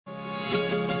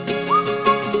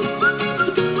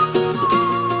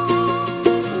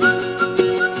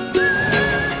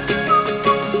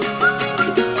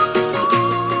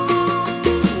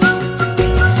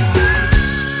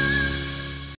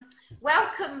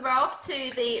welcome Rob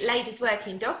to the Ladies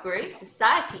Working Dog Group,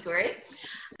 Society Group.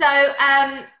 So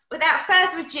without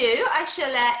further ado, I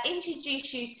shall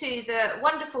introduce you to the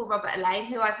wonderful Rob Alleyne,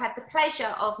 who I've had the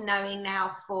pleasure of knowing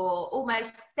now for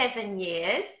almost 7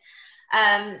 years.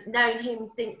 Known him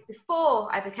since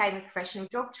before I became a professional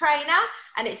dog trainer,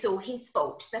 and it's all his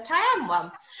fault that I am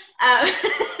one.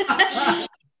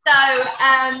 So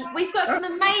we've got some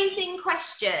amazing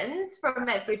questions from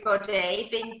everybody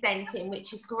being sent in,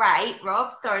 which is great,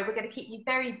 Rob. Sorry, we're going to keep you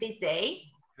very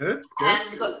busy. Good.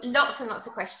 We've got lots and lots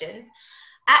of questions.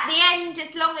 At the end,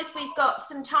 as long as we've got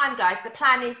some time, guys, the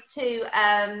plan is to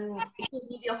give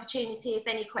you the opportunity, if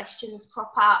any questions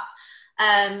crop up,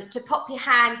 to pop your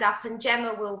hand up, and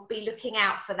Gemma will be looking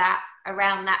out for that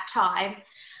around that time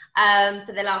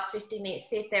for the last 15 minutes,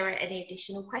 see if there are any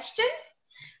additional questions.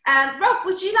 Rob,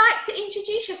 would you like to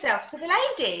introduce yourself to the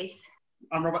ladies?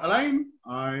 I'm Rob Alleyne.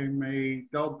 I'm a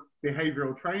dog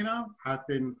behavioural trainer, have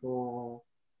been for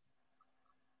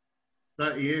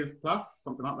 30 years plus,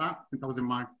 something like that, since I was in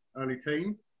my early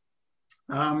teens.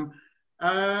 Yeah,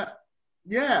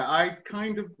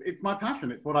 it's my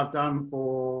passion. It's what I've done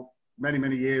for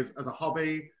many years as a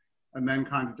hobby, and then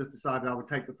kind of just decided I would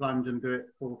take the plunge and do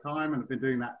it full time, and I've been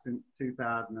doing that since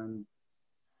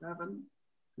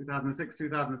 2006,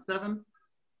 2007.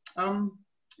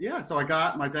 Yeah, so I go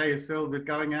out, my day is filled with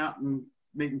going out and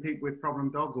meeting people with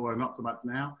problem dogs, although not so much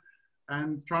now,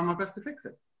 and trying my best to fix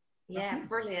it. Yeah,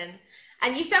 brilliant.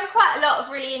 And you've done quite a lot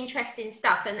of really interesting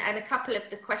stuff, and a couple of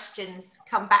the questions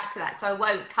come back to that, so I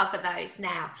won't cover those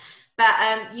now.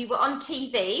 But you were on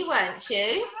TV, weren't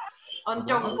you? On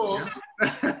Dog Wars.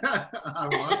 Yeah. I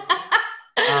was.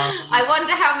 I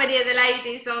wonder how many of the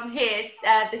ladies on here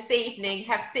this evening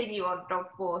have seen you on Dog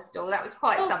Borstal. That was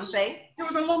quite something. It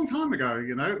was a long time ago,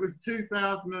 you know. It was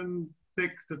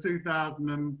 2006 to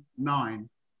 2009.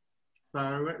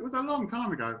 So it was a long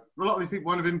time ago. A lot of these people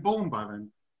won't have been born by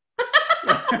then.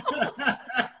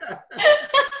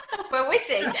 We're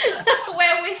wishing.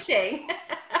 We're wishing.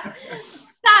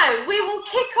 So we will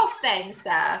kick off then,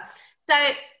 sir. So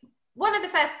one of the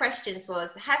first questions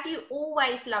was, have you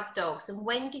always loved dogs, and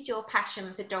when did your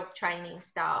passion for dog training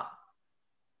start?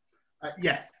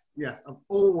 Yes. I've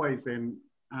always been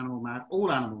animal mad,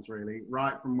 all animals really,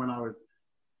 right from when I was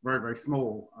very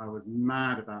small. I was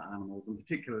mad about animals, and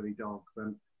particularly dogs,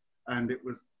 and it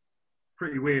was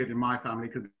pretty weird in my family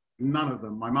because none of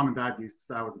them, my mum and dad used to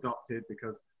say I was adopted,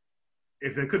 because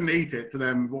if they couldn't eat it, to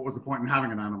them, what was the point in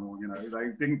having an animal? You know,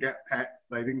 they didn't get pets,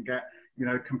 they didn't get, you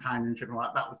know, companionship and all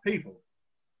that. That was people.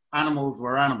 Animals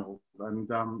were animals, and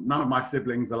none of my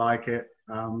siblings are like it.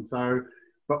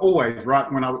 But always, right,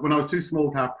 when I was too small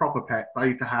to have proper pets, I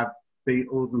used to have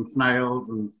beetles and snails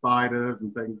and spiders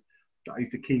and things that I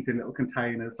used to keep in little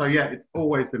containers. So yeah, it's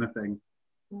always been a thing.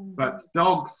 But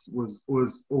dogs was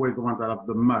always the ones I loved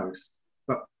the most.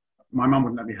 But my mum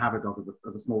wouldn't let me have a dog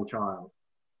as a small child.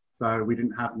 So we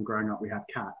didn't have them growing up. We had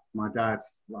cats. My dad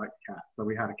liked cats, so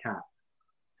we had a cat.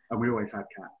 And we always had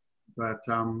cats. But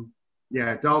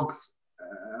yeah, dogs,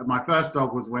 my first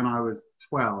dog was when I was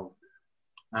 12.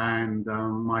 And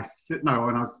when I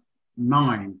was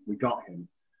 9, we got him.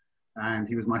 And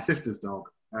he was my sister's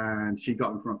dog. And she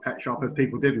got him from a pet shop, as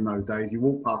people did in those days. You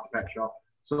walked past the pet shop,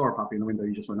 saw a puppy in the window,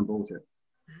 you just went and bought it.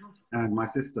 Wow. And my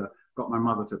sister got my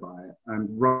mother to buy it. And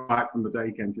right from the day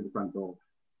he came to the front door,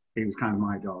 he was kind of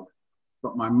my dog.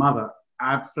 But my mother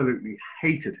absolutely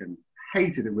hated him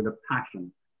with a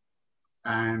passion.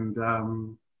 And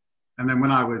then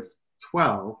when I was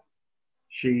 12,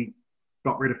 she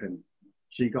got rid of him.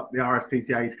 She got the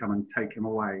RSPCA to come and take him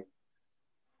away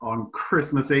on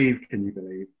Christmas Eve, can you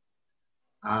believe?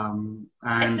 And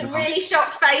there's some really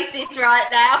shocked faces right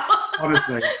now.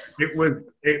 Honestly,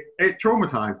 it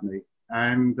traumatized me.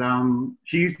 And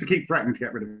she used to keep threatening to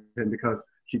get rid of him because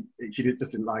she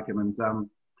just didn't like him. And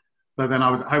so then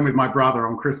I was at home with my brother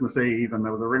on Christmas Eve, and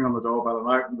there was a ring on the doorbell, and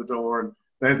I opened the door, and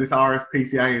there's this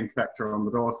RSPCA inspector on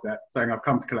the doorstep saying, "I've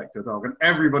come to collect your dog." And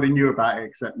everybody knew about it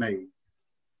except me.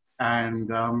 And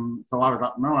so I was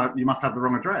like, "No, you must have the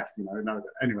wrong address." You know, no.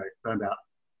 Anyway, it turned out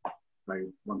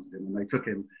they wanted him and they took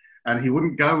him, and he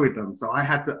wouldn't go with them. So I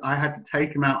had to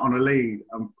take him out on a lead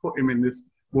and put him in this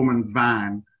woman's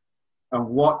van and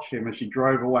watch him as she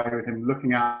drove away with him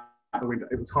looking out the window.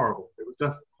 It was horrible. It was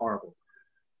just horrible.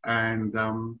 And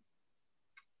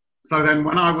so then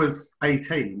when I was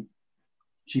 18,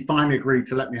 she finally agreed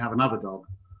to let me have another dog.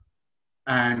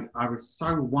 And I was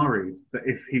so worried that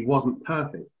if he wasn't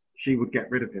perfect, she would get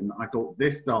rid of him. I thought,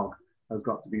 this dog has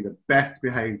got to be the best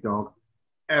behaved dog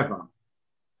ever.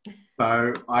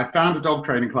 So I found a dog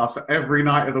training class for every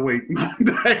night of the week,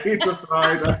 Monday to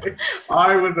Friday.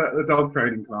 I was at the dog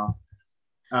training class.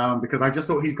 because I just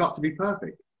thought he's got to be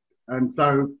perfect. And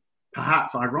so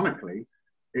perhaps ironically,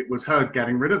 it was her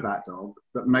getting rid of that dog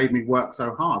that made me work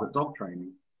so hard at dog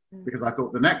training, because I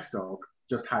thought the next dog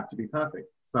just had to be perfect.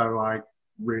 So I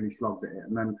really slogged it in.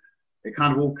 And then it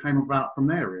kind of all came about from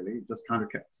there, really. It just kind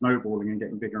of kept snowballing and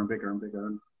getting bigger and bigger and bigger,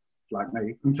 and like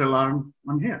me, until I'm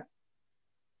here.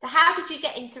 So how did you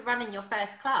get into running your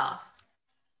first class?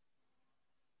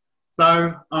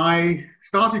 So I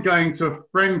started going to a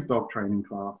friend's dog training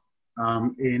class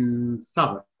in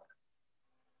Southwark.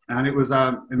 And it was,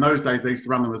 in those days, they used to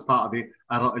run them as part of the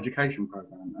adult education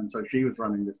program. And so she was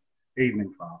running this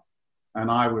evening class. And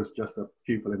I was just a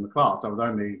pupil in the class. I was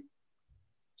only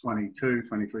 22,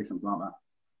 23, something like that.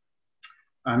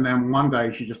 And then one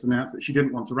day she just announced that she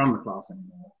didn't want to run the class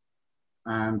anymore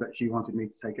and that she wanted me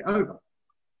to take it over.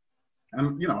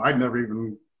 And, you know, I'd never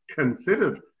even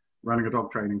considered running a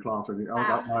dog training class. Or anything. I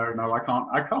was like, no, I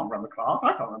can't run the class.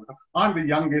 I can't run the class. I'm the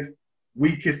youngest,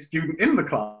 weakest student in the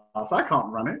class. I can't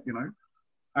run it, you know.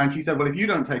 And she said, well, if you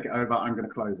don't take it over, I'm going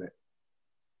to close it.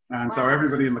 And so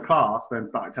everybody in the class then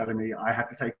started telling me I had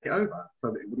to take it over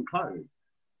so that it wouldn't close.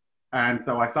 And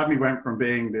so I suddenly went from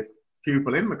being this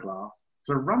pupil in the class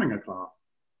to running a class,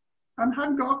 and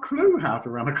hadn't got a clue how to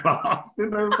run a class.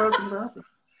 Didn't know the person about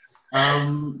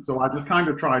it. So I just kind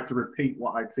of tried to repeat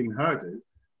what I'd seen her do.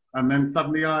 And then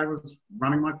suddenly I was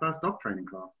running my first dog training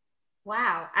class.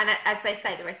 Wow. And as they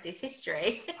say, the rest is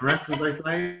history. The rest, as they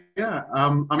say, yeah.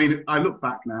 I mean, I look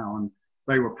back now and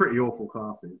they were pretty awful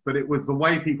classes, but it was the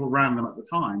way people ran them at the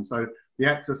time. So the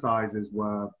exercises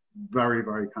were very,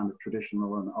 very kind of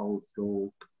traditional and old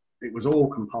school. It was all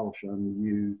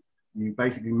compulsion. You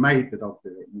basically made the dog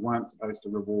do it. You weren't supposed to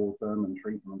reward them and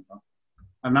treat them and stuff.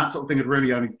 And that sort of thing had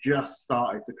really only just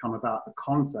started to come about, the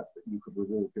concept that you could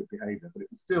reward good behaviour, but it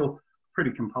was still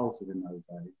pretty compulsive in those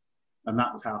days. And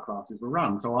that was how classes were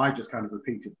run. So I just kind of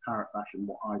repeated parrot fashion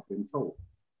what I'd been taught.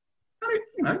 And it,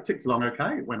 you know, ticked along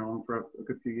okay. It went on for a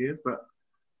good few years, but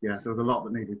yeah, there was a lot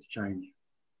that needed to change.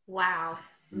 Wow,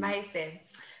 amazing.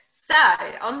 So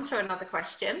on to another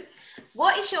question.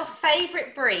 What is your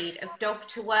favourite breed of dog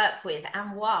to work with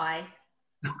and why?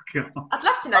 Oh, God. I'd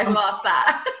love to know who asked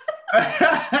that.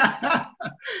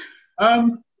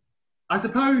 I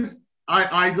suppose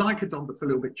I like a dog that's a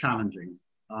little bit challenging.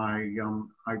 I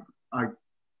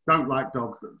don't like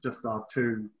dogs that just are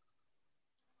too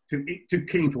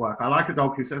keen to work. I like a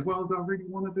dog who says, well, do I really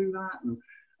want to do that?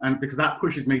 And because that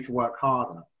pushes me to work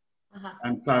harder.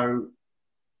 And so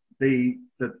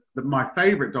my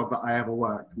favorite dog that I ever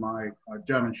worked, my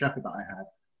German Shepherd that I had,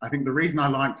 I think the reason I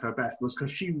liked her best was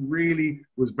because she really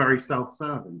was very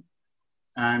self-serving.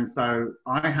 And so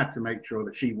I had to make sure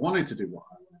that she wanted to do what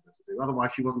I wanted her to do,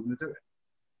 otherwise she wasn't going to do it.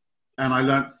 And I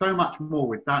learned so much more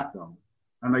with that dog.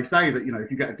 And they say that, you know, if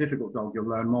you get a difficult dog, you'll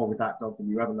learn more with that dog than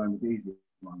you ever learn with the easy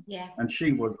one. Yeah. And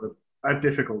she was a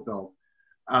difficult dog.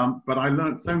 But I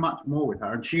learned so much more with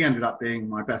her. And she ended up being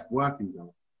my best working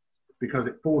dog because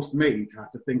it forced me to have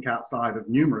to think outside of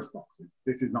numerous boxes.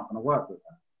 This is not going to work with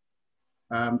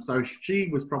her. So she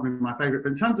was probably my favorite.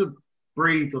 But in terms of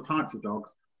breeds or types of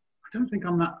dogs, I don't think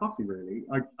I'm that fussy, really.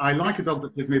 I like a dog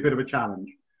that gives me a bit of a challenge.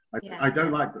 I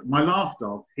don't like my last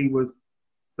dog. He was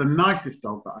the nicest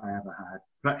dog that I ever had,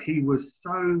 but he was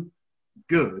so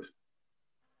good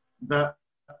that,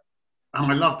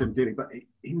 and I loved him dearly, but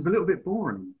he was a little bit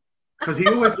boring because he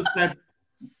always just said,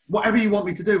 whatever you want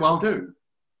me to do, I'll do.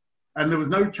 And there was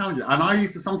no challenge. And I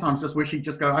used to sometimes just wish he'd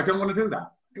just go, I don't want to do that.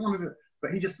 I don't want to do it.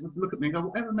 But he just would look at me and go,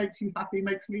 whatever makes you happy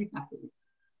makes me happy.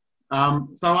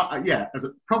 Yeah,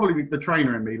 probably the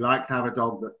trainer in me likes to have a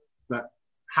dog that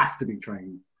has to be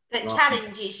trained. That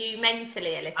challenges you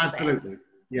mentally a little bit. Absolutely.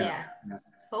 Yeah.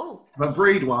 Cool. But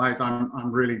breed-wise,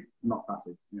 I'm really not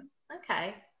fussy. Yeah.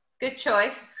 Okay. Good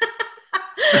choice.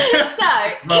 So,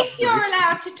 if you're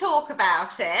allowed to talk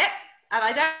about it, and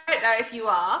I don't know if you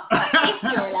are, but if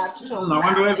you're allowed to talk about it. I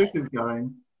wonder where this is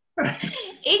going.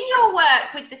 In your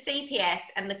work with the CPS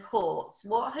and the courts,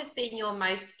 what has been your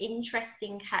most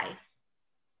interesting case?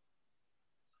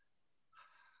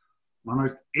 My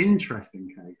most interesting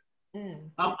case?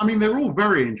 I mean, they're all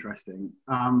very interesting,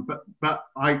 but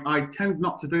I tend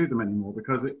not to do them anymore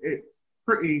because it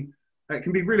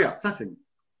can be really upsetting.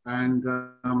 And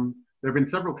there have been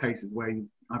several cases where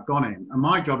I've gone in, and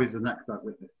my job is an expert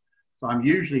witness. So I'm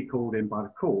usually called in by the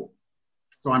courts.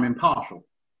 So I'm impartial.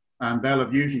 And they'll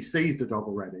have usually seized a dog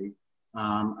already,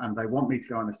 and they want me to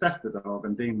go and assess the dog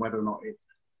and deem whether or not it's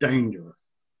dangerous.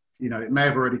 You know, it may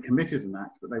have already committed an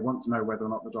act, but they want to know whether or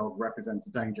not the dog represents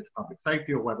a danger to public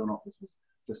safety or whether or not this was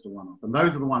just a one-off. And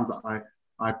those are the ones that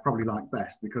I probably like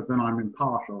best because then I'm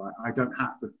impartial. I don't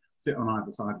have to sit on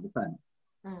either side of the fence.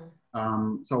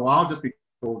 So I'll just be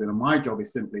called in, and my job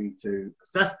is simply to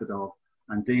assess the dog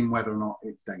and deem whether or not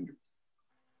it's dangerous.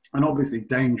 And obviously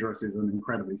dangerous is an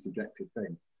incredibly subjective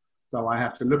thing. So I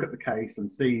have to look at the case and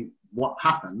see what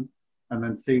happened, and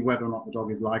then see whether or not the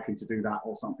dog is likely to do that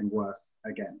or something worse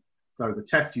again. So the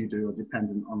tests you do are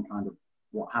dependent on kind of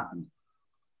what happened.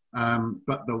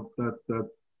 But the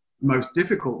most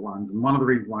difficult ones, and one of the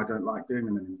reasons why I don't like doing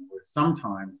them anymore, is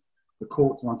sometimes the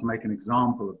courts want to make an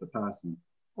example of the person,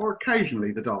 or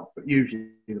occasionally the dog, but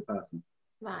usually the person.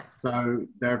 Right. So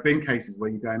there have been cases where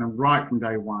you go in and right from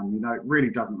day one, you know, it really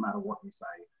doesn't matter what you say,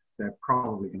 they're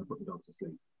probably going to put the dog to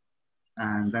sleep.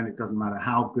 And then it doesn't matter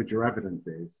how good your evidence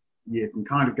is, you can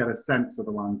kind of get a sense for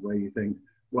the ones where you think,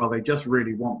 well, they just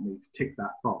really want me to tick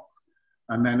that box.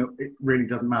 And then it really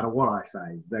doesn't matter what I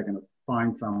say, they're going to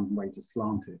find some way to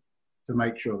slant it to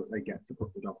make sure that they get to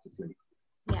put the dog to sleep.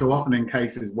 Yeah. So often in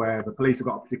cases where the police have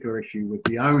got a particular issue with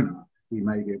the owner, he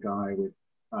may be a guy with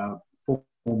form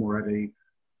already,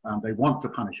 they want to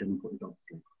punish him and put the dog to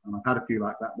sleep. And I've had a few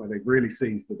like that where they've really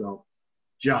seized the dog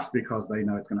just because they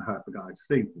know it's going to hurt the guy to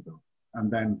seize the dog. And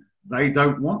then they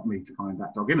don't want me to find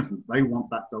that dog innocent. They want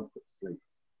that dog put to sleep.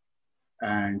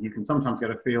 And you can sometimes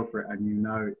get a feel for it, and you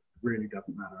know it really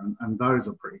doesn't matter. And those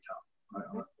are pretty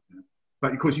tough.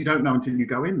 But of course, you don't know until you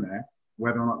go in there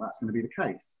whether or not that's going to be the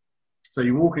case. So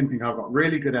you walk in thinking, I've got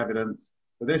really good evidence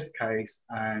for this case,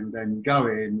 and then you go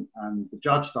in and the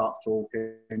judge starts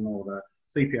talking or the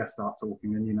CPS starts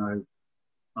talking, and you know,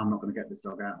 I'm not going to get this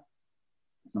dog out.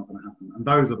 It's not going to happen. And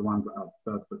those are the ones that are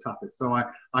the toughest. So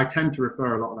I tend to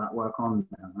refer a lot of that work on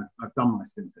now. I've done my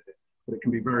stint at it, but it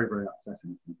can be very, very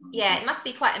upsetting sometimes. Yeah, it must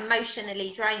be quite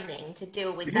emotionally draining to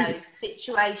deal with those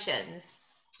situations.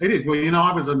 It is. Well, you know,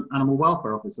 I was an animal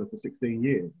welfare officer for 16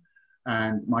 years,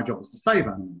 and my job was to save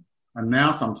animals. And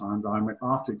now sometimes I'm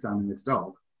asked to examine this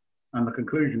dog, and the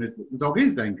conclusion is that the dog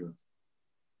is dangerous.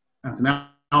 And so now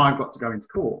I've got to go into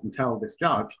court and tell this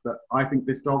judge that I think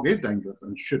this dog is dangerous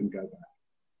and shouldn't go back.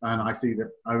 And I see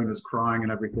the owners crying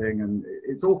and everything, and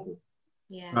it's awful.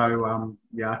 Yeah. So,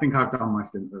 yeah, I think I've done my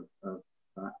stint of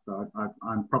that. So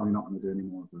I'm probably not going to do any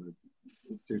more of those.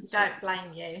 It's too distressing.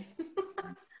 Don't blame you.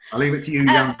 I'll leave it to you,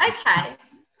 young. Okay.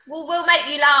 Well, we'll make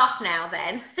you laugh now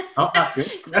then. Oh, that's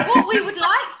good. So what we would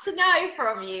like to know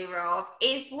from you, Rob,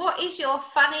 is what is your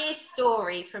funniest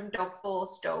story from Dog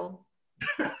Forestall?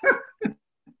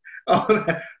 Oh,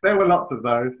 there were lots of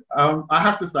those. I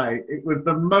have to say, it was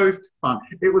the most fun.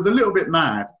 It was a little bit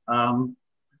mad.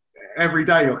 Every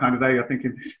day you're kind of there, you're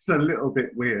thinking, this is a little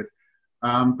bit weird.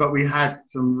 But we had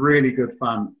some really good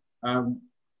fun.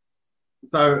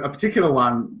 So a particular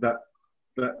one that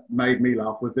made me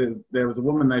laugh was there was a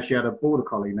woman there, she had a border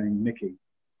collie named Nikki.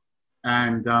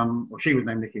 And, well, she was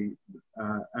named Nikki.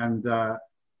 And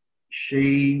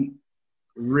she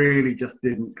really just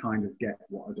didn't kind of get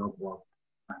what a dog was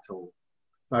at all.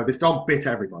 So this dog bit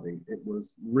everybody. It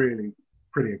was really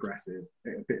pretty aggressive.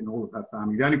 It had bitten all of her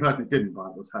family. The only person it didn't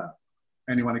bite was her.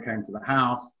 Anyone who came to the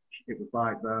house, it would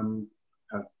bite them.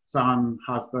 Her son,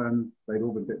 husband, they'd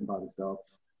all been bitten by this dog.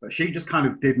 But she just kind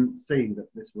of didn't see that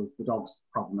this was the dog's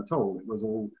problem at all. It was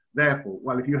all their fault.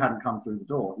 Well, if you hadn't come through the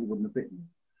door, he wouldn't have bitten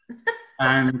you.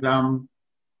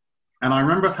 And I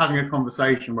remember us having a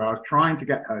conversation where I was trying to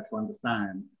get her to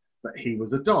understand that he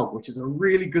was a dog, which is a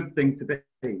really good thing to be.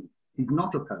 He's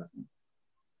not a person.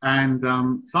 And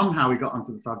somehow we got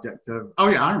onto the subject of, oh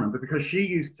yeah, I remember, because she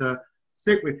used to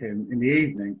sit with him in the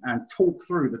evening and talk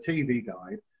through the TV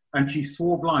guide, and she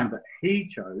swore blind that he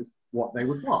chose what they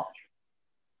would watch.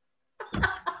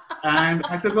 And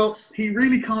I said, well, he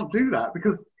really can't do that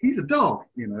because he's a dog,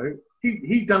 you know,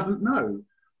 he doesn't know.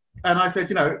 And I said,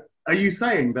 you know, are you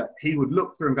saying that he would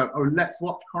look through and go, oh, let's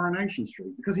watch Coronation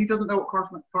Street? Because he doesn't know what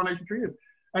Coronation Street is.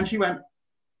 And she went,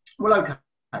 well, okay.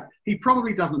 He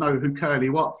probably doesn't know who Curly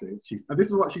Watts is. And this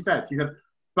is what she said. She said,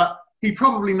 but he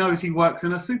probably knows he works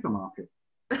in a supermarket.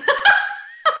 And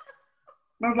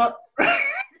I was like,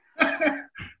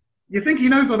 you think he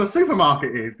knows what a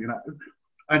supermarket is, you know?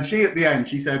 And she, at the end,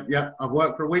 she said, yeah, I've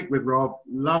worked for a week with Rob,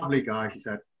 lovely guy. She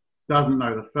said, doesn't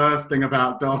know the first thing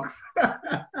about dogs.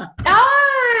 No!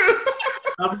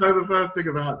 Doesn't know the first thing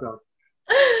about dogs.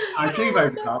 And she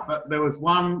made it up, but there was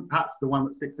one, perhaps the one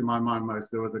that sticks in my mind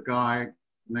most, there was a guy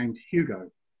named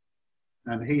Hugo.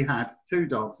 And he had two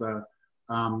dogs, a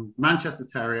Manchester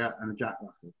Terrier and a Jack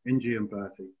Russell, Ingy and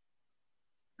Bertie.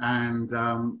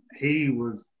 And he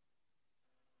was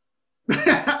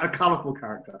a colourful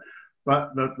character.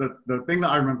 But the thing that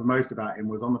I remember most about him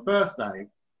was on the first day,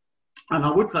 and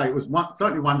I would say it was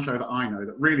certainly one show that I know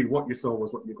that really what you saw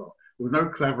was what you got. There was no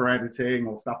clever editing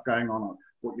or stuff going on.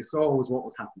 What you saw was what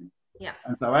was happening. Yeah.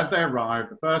 And so as they arrive,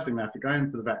 the first thing they have to go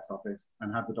into the vet's office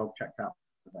and have the dog checked out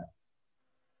for the vet.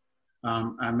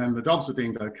 And then the dogs were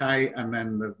deemed okay, and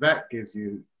then the vet gives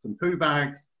you some poo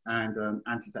bags and an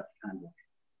antiseptic hand wash.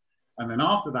 And then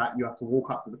after that, you have to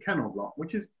walk up to the kennel block,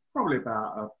 which is probably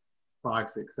about a 5,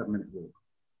 6, 7 minute walk.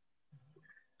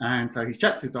 And so he's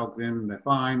checked his dogs in, they're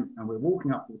fine, and we're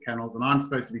walking up to the kennels, and I'm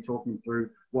supposed to be talking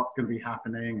through what's going to be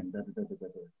happening and da, da, da, da, da,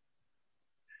 da.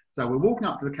 So we're walking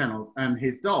up to the kennels, and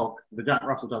his dog, the Jack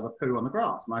Russell, does a poo on the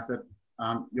grass. And I said,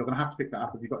 you're going to have to pick that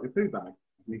up if you've got your poo bags.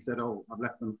 And he said, oh, I've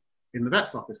left them in the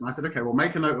vet's office. And I said, okay, well,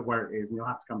 make a note of where it is, and you'll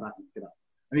have to come back and pick it up.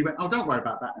 And he went, oh, don't worry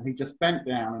about that. And he just bent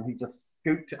down, and he just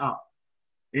scooped it up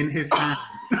in his hand.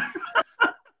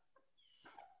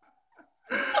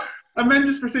 And then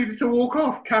just proceeded to walk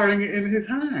off, carrying it in his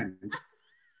hand.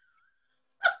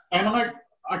 And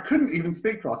I couldn't even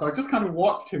speak for us. So I just kind of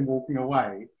watched him walking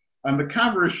away. And the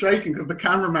camera is shaking because the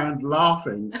cameraman's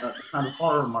laughing at the kind of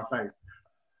horror on my face.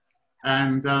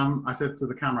 And I said to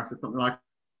the camera, I said something like,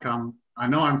 I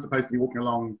know I'm supposed to be walking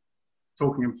along,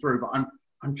 talking him through, but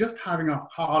I'm just having a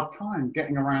hard time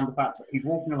getting around the fact that he's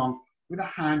walking along with a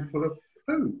handful of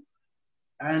poo.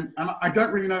 And I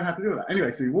don't really know how to do that.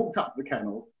 Anyway, so we walked up to the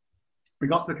kennels. We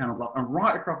got to the kennel block, and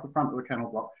right across the front of the kennel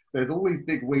block, there's all these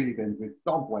big wheelie bins with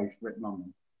dog waste written on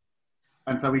them.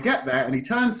 And so we get there, and he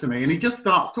turns to me, and he just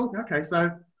starts talking. Okay,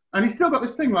 so, and he's still got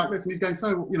this thing like this, and he's going,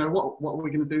 so, you know, what are we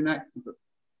going to do next?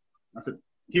 I said,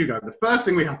 Hugo, the first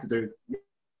thing we have to do is you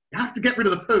have to get rid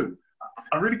of the poo.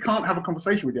 I really can't have a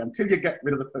conversation with you until you get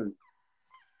rid of the poo.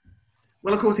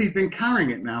 Well, of course, he's been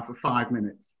carrying it now for 5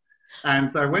 minutes.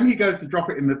 And so when he goes to drop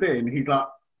it in the bin, he's like,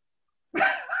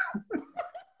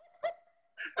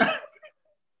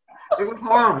 it was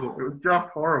horrible. It was just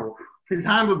horrible. His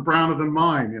hand was browner than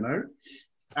mine, you know.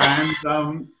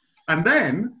 And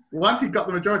then once he got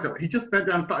the majority of it, he just bent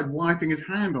down and started wiping his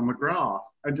hand on the grass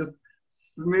and just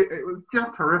it was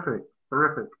just horrific.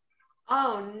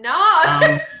 Oh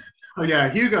no. So yeah,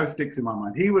 Hugo sticks in my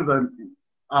mind. He was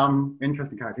an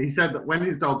interesting character. He said that when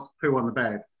his dogs poo on the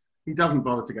bed, he doesn't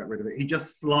bother to get rid of it. He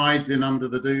just slides in under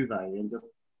the duvet and just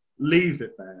leaves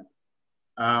it there.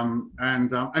 And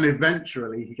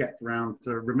eventually he gets around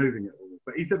to removing it all.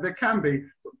 But he said there can be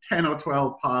sort of 10 or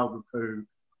 12 piles of poo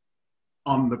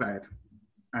on the bed,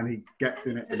 and he gets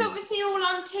in it. It's obviously all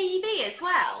on TV as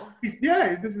well.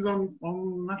 Yeah, this is on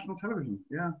national television.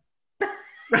 Yeah.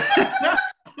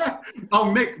 Oh,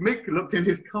 Mick looked in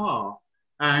his car,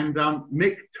 and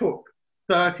Mick took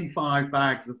 35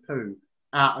 bags of poo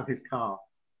out of his car.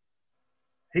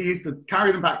 He used to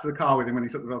carry them back to the car with him when he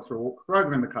took the dogs for a walk, throw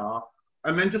them in the car,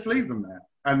 and then just leave them there.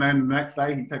 And then the next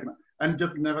day he'd take them out, and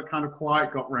just never kind of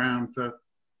quite got round to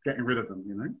getting rid of them,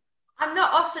 you know? I'm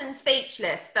not often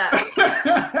speechless, but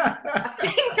I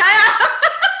think I am.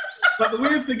 But the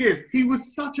weird thing is, he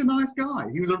was such a nice guy.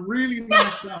 He was a really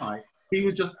nice guy. He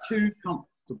was just too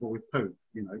comfortable with poo,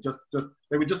 you know, just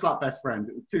they were just like best friends.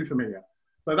 It was too familiar.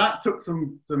 So that took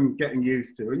some getting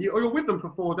used to. And you're with them for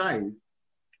 4 days.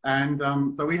 And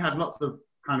so we had lots of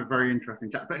kind of very interesting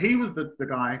chats. But he was the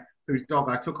guy whose dog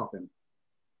I took off him.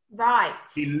 Right.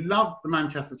 He loved the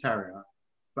Manchester Terrier,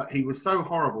 but he was so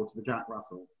horrible to the Jack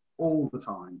Russell all the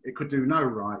time. It could do no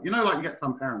right. You know, like you get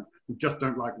some parents who just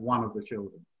don't like one of the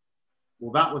children.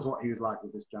 Well, that was what he was like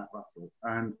with this Jack Russell.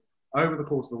 And over the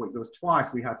course of the week, there was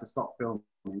twice we had to stop filming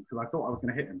because I thought I was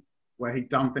going to hit him, where he'd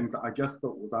done things that I just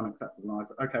thought was unacceptable. And I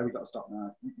said, okay, we've got to stop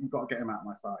now. You've got to get him out of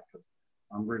my sight because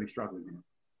I'm really struggling here.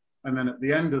 And then at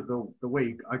the end of the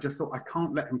week, I just thought, I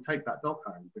can't let him take that dog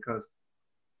home because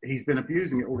he's been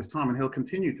abusing it all this time and he'll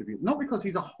continue to abuse it. Not because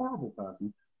he's a horrible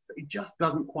person, but he just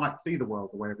doesn't quite see the world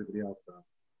the way everybody else does.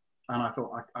 And I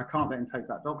thought, I can't let him take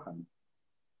that dog home.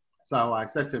 So I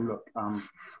said to him, look,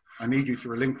 I need you to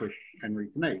relinquish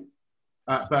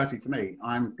Bertie to me.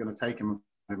 I'm going to take him and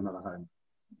have another home.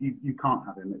 You can't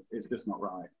have him. It's just not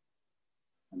right.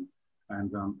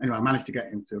 And anyway, I managed to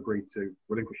get him to agree to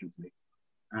relinquish him to me.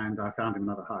 And I found him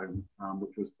another home,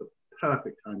 which was the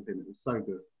perfect home for him. It was so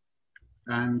good.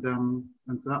 And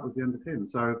so that was the end of him.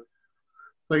 So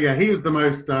yeah, he was the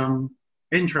most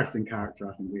interesting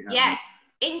character I think we had. Yeah,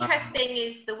 interesting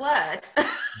is the word. Yeah.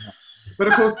 But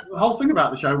of course, the whole thing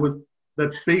about the show was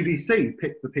that BBC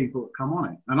picked the people that come on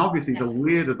it. And obviously, the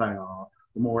weirder they are,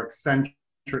 the more eccentric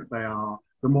they are,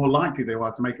 the more likely they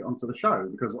are to make it onto the show,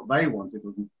 because what they wanted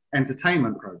was an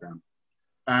entertainment program.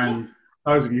 And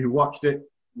those of you who watched it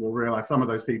will realize some of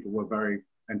those people were very,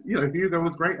 Hugo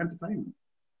was great entertainment.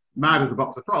 Mad as a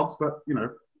box of frogs, but,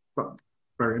 but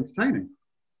very entertaining.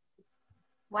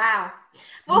 Wow.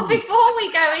 Well, before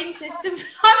we go into some,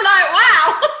 I'm like,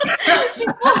 wow.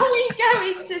 Before we go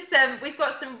into some, we've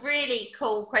got some really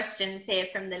cool questions here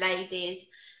from the ladies,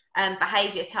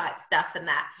 behaviour type stuff and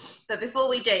that. But before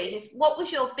we do, just what was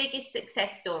your biggest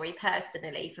success story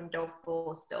personally from Dog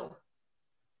Borstal?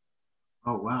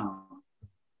 Oh, wow.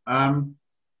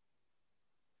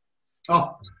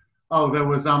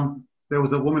 There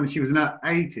was a woman, she was in her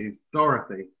 80s,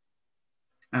 Dorothy,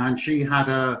 and she had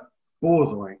a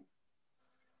Borzoi,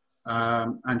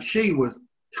 and she was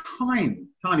tiny.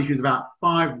 She was about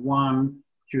 5'1",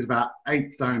 she was about 8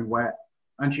 stone wet,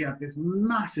 and she had this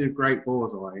massive great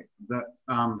Borzoi that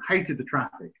hated the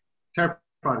traffic, terrified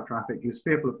of traffic. He was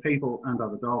fearful of people and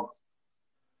other dogs.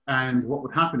 And what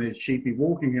would happen is she'd be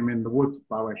walking him in the woods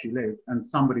by where she lived, and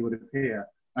somebody would appear,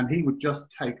 and he would just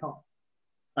take off.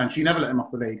 And she never let him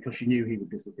off the lead because she knew he would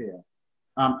disappear.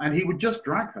 And he would just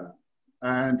drag her.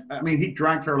 And I mean, he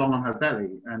dragged her along on her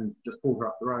belly and just pulled her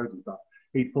up the road and stuff.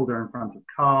 He pulled her in front of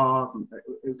cars, and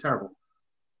it was terrible.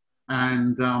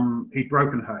 And he'd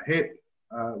broken her hip,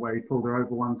 where he pulled her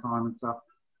over one time and stuff.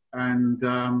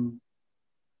 And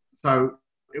so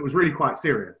it was really quite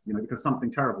serious, you know, because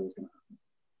something terrible was going to happen.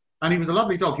 And he was a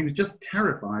lovely dog. He was just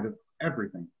terrified of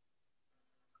everything.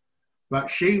 But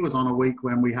she was on a week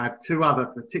when we had 2 other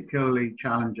particularly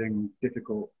challenging,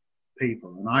 difficult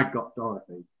people. And I'd got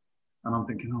Dorothy. And I'm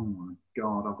thinking, oh my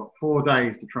God, I've got 4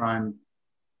 days to try and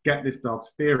get this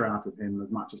dog's fear out of him as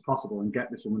much as possible and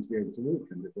get this woman to be able to walk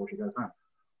him before she goes home.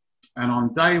 And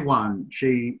on day 1,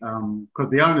 she, because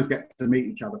the owners get to meet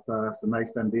each other first and they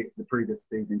spend the previous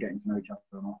evening getting to know each other.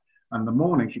 And the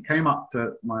morning she came up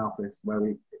to my office where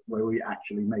we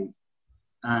actually meet.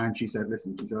 And she said,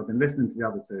 listen, she said, I've been listening to the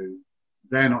other 2.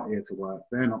 They're not here to work.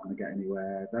 They're not going to get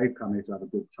anywhere. They've come here to have a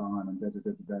good time and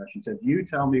da-da-da-da-da. She said, you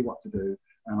tell me what to do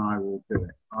and I will do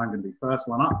it. I'm going to be first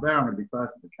one up there. I'm going to be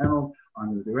first at the kennel. I'm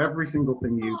going to do every single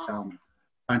thing you tell me.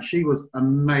 And she was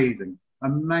amazing,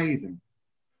 amazing.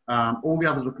 All the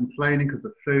others were complaining because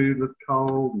the food was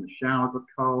cold and the showers were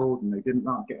cold and they didn't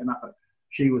like getting up.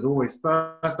 She was always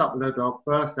first up with her dog,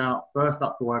 first out, first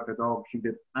up to work her dog. She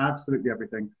did absolutely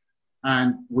everything.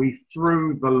 And we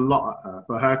threw the lot at her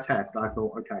for her test. I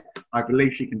thought, okay, I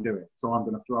believe she can do it. So I'm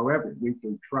going to throw everything. We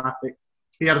threw traffic.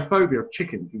 He had a phobia of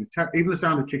chickens. He was even the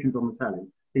sound of chickens on the telly,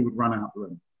 he would run out the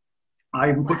room. I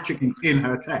even put chickens in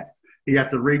her test. He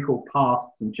had to recall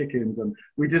pasts and chickens, and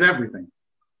we did everything.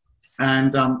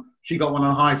 And she got one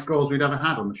of the highest scores we'd ever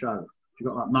had on the show. She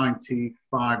got like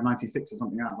 95, 96 or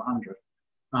something out of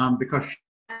 100 because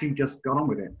she just got on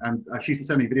with it. And she used to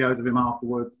send me videos of him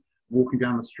afterwards, walking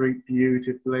down the street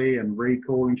beautifully and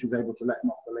recalling. She was able to let him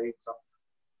off the lead. So,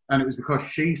 and it was because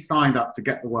she signed up to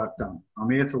get the work done. I'm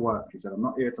here to work. She said, I'm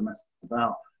not here to mess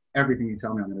about. Everything you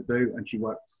tell me I'm going to do. And she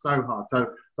worked so hard.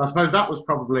 So I suppose that was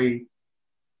probably,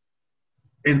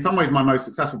 in some ways, my most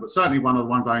successful, but certainly one of the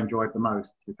ones I enjoyed the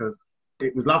most, because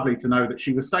it was lovely to know that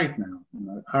she was safe now. You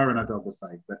know, her and her dog were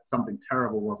safe, that something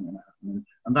terrible wasn't going to happen.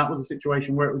 And that was a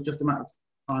situation where it was just a matter of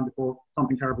time before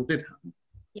something terrible did happen.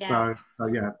 Yeah. So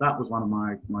yeah, that was one of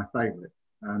my favourites,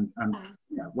 and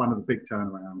yeah, one of the big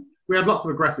turnarounds. We had lots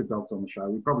of aggressive dogs on the show.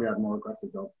 We probably had more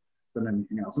aggressive dogs than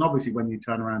anything else. And obviously, when you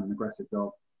turn around an aggressive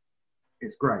dog,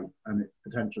 it's great and it's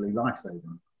potentially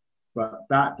life-saving. But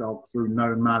that dog, through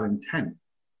no malintent,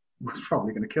 was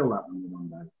probably going to kill that woman one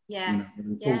day. Yeah. You know,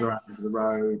 and pulled her out into the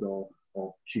road, or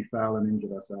she fell and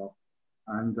injured herself.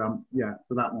 And yeah,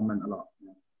 so that one meant a lot.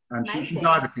 Yeah. And she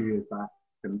died a few years back.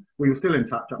 And we were still in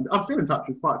touch. I'm still in touch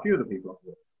with quite a few of the people,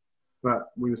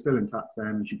 but we were still in touch then.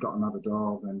 And she got another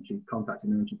dog, and she contacted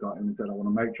me, and she got him and said, "I want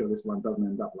to make sure this one doesn't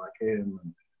end up like him."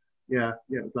 And yeah,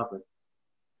 it was lovely.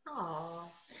 Oh,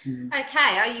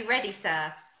 okay. Are you ready,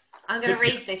 sir? I'm going to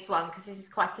read this one because this is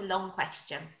quite a long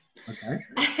question. Okay.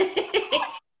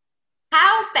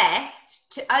 How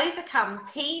best to overcome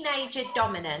teenager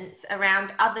dominance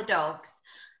around other dogs?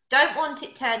 Don't want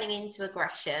it turning into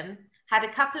aggression. Had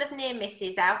a couple of near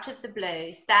misses out of the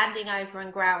blue, standing over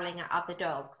and growling at other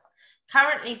dogs.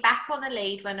 Currently back on a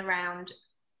lead when around,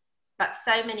 but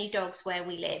so many dogs where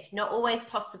we live. Not always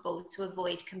possible to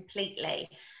avoid completely.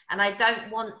 And I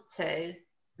don't want to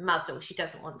muzzle. She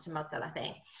doesn't want to muzzle, I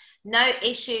think. No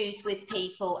issues with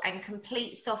people and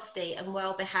complete softie and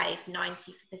well behaved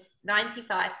 95%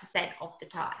 of the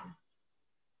time.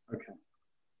 Okay.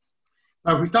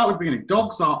 So if we start with the beginning,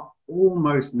 dogs are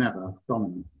almost never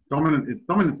dominant.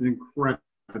 Dominance is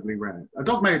incredibly rare. A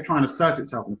dog may try and assert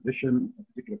itself in a position, a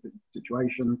particular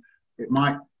situation. It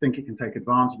might think it can take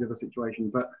advantage of a situation,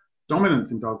 but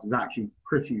dominance in dogs is actually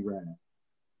pretty rare.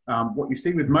 What you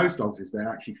see with most dogs is they're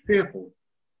actually fearful,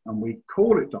 and we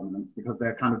call it dominance because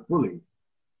they're kind of bullies.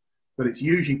 but it's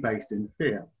usually based in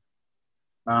fear.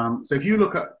 So if you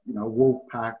look at, you know, a wolf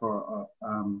pack or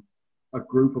a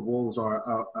group of wolves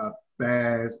or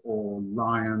bears or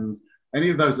lions, any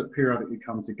of those that periodically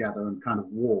come together and kind of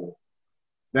war,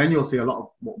 then you'll see a lot of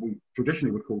what we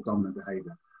traditionally would call dominant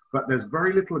behavior. But there's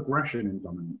very little aggression in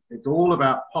dominance. It's all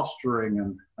about posturing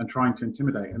and trying to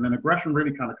intimidate. And then aggression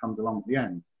really kind of comes along at the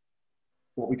end.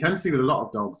 What we tend to see with a lot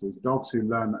of dogs is dogs who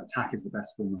learn that attack is the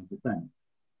best form of defense.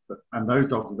 And those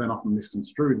dogs are then often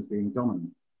misconstrued as being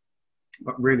dominant.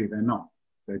 But really they're not.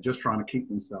 They're just trying to keep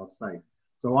themselves safe.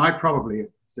 So I probably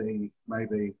see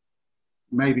maybe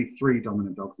 3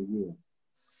 dominant dogs a year.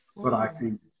 But I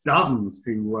see dozens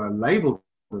who were labeled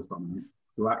as dominant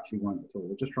who actually weren't at all.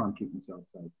 They're just trying to keep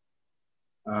themselves safe.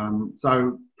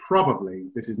 So probably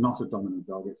this is not a dominant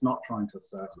dog. It's not trying to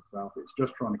assert itself. It's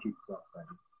just trying to keep itself safe.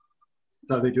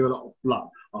 So they do a lot of blood.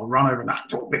 I'll run over that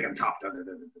tall, big and tough.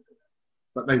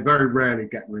 But they very rarely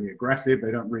get really aggressive.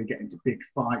 They don't really get into big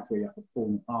fights where you have to pull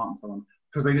them apart and so on,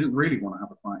 because they didn't really want to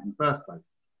have a fight in the first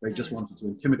place. They just wanted to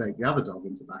intimidate the other dog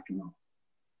into backing off.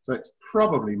 So it's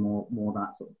probably more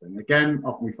that sort of thing. Again,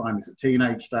 often we find this at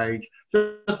teenage stage,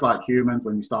 just like humans,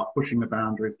 when you start pushing the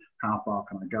boundaries, how far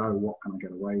can I go? What can I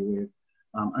get away with?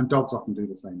 And dogs often do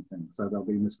the same thing. So they'll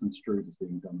be misconstrued as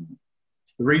being dominant.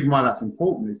 The reason why that's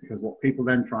important is because what people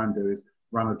then try and do is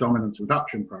run a dominance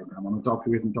reduction program on a dog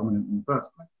who isn't dominant in the first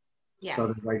place. Yeah. So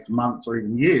they waste months or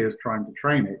even years trying to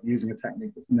train it using a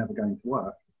technique that's never going to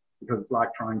work, because it's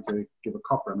like trying to give a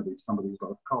cough remedy to somebody who's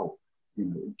got a cold. You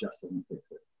know, it just doesn't fix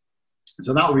it.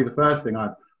 So that would be the first thing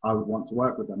I would want to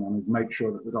work with them on, is make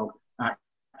sure that the dog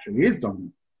actually is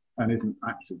dominant and isn't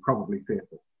actually probably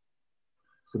fearful.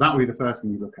 So that would be the first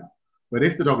thing you look at. But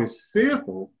if the dog is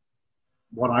fearful,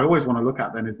 what I always want to look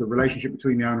at then is the relationship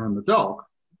between the owner and the dog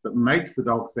that makes the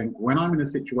dog think, when I'm in a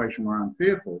situation where I'm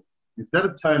fearful, instead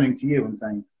of turning to you and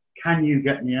saying, can you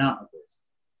get me out of this?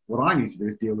 What I need to do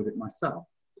is deal with it myself.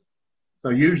 So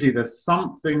usually there's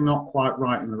something not quite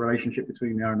right in the relationship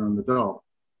between the owner and the dog,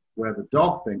 where the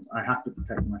dog thinks, I have to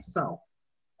protect myself.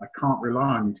 I can't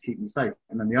rely on you to keep me safe.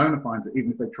 And then the owner finds that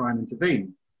even if they try and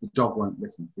intervene, the dog won't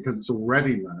listen, because it's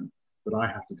already learned that I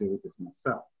have to deal with this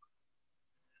myself.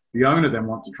 The owner then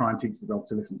wants to try and teach the dog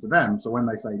to listen to them. So when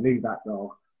they say, leave that dog,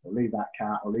 or leave that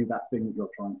cat, or leave that thing that you're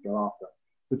trying to go after,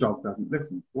 the dog doesn't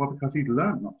listen. Well, because he's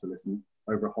learned not to listen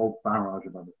over a whole barrage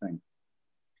of other things.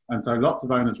 And so lots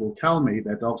of owners will tell me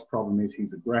their dog's problem is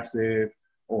he's aggressive,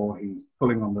 or he's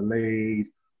pulling on the lead,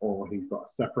 or he's got a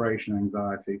separation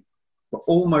anxiety. But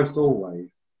almost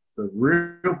always, the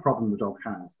real problem the dog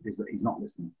has is that he's not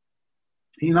listening.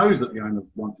 He knows that the owner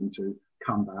wants him to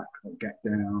come back or get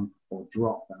down or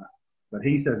drop that. But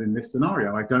he says, in this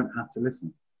scenario, I don't have to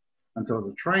listen. And so as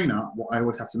a trainer, what I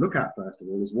always have to look at first of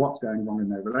all is what's going wrong in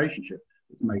their relationship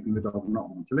that's making the dog not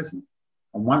want to listen.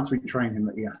 And once we train him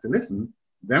that he has to listen,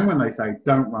 then when they say,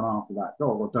 don't run after that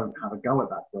dog, or don't have a go at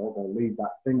that dog, or leave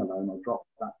that thing alone, or drop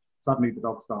that, suddenly the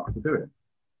dog starts to do it.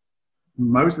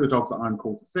 Most of the dogs that I'm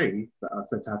called to see that are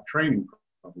said to have training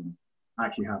problems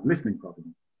actually have listening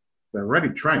problems. They're already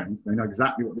trained. They know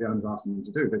exactly what the owner's asking them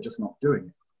to do. They're just not doing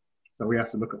it. So we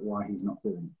have to look at why he's not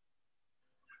doing it.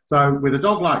 So with a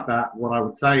dog like that, what I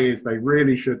would say is they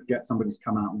really should get somebody to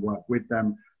come out and work with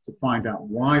them to find out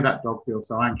why that dog feels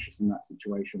so anxious in that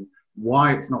situation,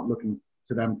 why it's not looking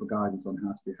to them for guidance on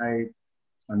how to behave,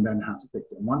 and then how to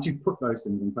fix it. And once you put those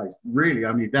things in place, really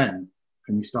only then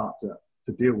can you start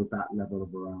to deal with that level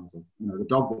of arousal. You know, the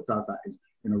dog that does that is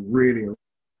in a really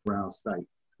aroused state.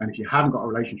 And if you haven't got a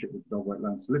relationship with the dog where it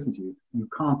learns to listen to you, you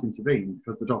can't intervene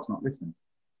because the dog's not listening.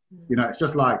 You know, it's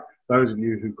just like those of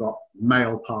you who've got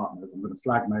male partners. I'm going to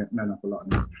slag men up a lot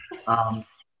in this.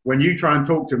 When you try and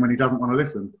talk to him when he doesn't want to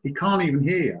listen, he can't even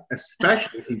hear you,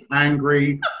 especially if he's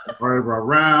angry or over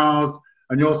aroused.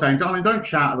 And you're saying, darling, don't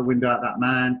shout out the window at that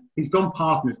man. He's gone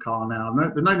past in his car now. No,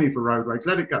 there's no need for road rage.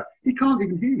 Let it go. He can't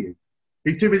even hear you.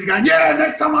 He's too busy going, yeah,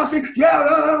 next time I see,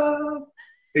 yeah.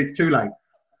 It's too late.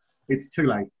 It's too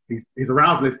late. His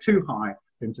arousal is too high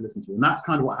for him to listen to you. And that's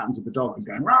kind of what happens with the dog who's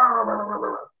going, rah, rah, rah, rah,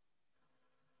 rah.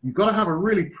 You've got to have a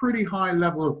really pretty high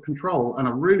level of control and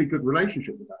a really good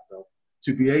relationship with that dog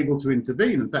to be able to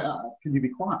intervene and say, can you be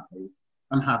quiet, please?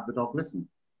 And have the dog listen.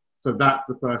 So that's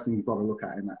the first thing you've got to look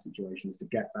at in that situation, is to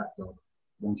get that dog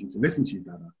wanting to listen to you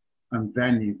better. And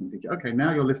then you can think, okay,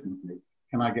 now you're listening to me.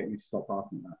 Can I get you to stop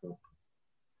barking at that dog?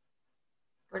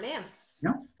 Brilliant.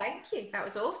 Yeah. Thank you. That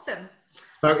was awesome.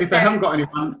 So if they haven't got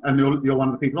anyone, and you're one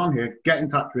of the people on here, get in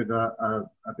touch with a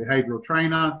behavioural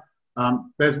trainer.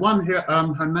 There's one here,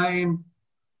 her name,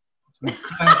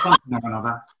 Claire something or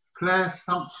another. Claire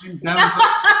something,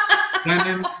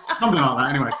 Denim, something like that.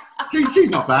 Anyway, She's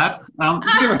not bad.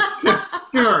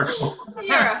 Give her a call.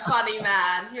 You're a funny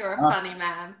man. You're a funny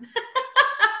man.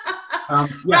 Yeah,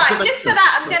 right, just for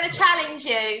that, I'm going to challenge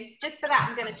you. Just for that,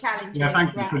 I'm going to challenge you. Yeah,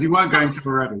 thank you, because you weren't going to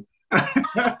already.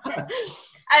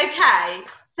 Okay,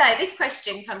 so this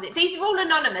question comes in. These are all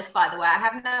anonymous, by the way. I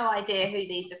have no idea who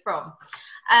these are from.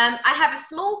 I have a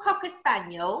small Cocker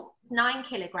Spaniel, 9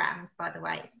 kilograms, by the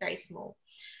way. It's very small.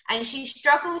 And she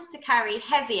struggles to carry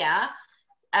heavier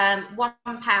 1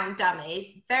 pound dummies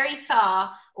very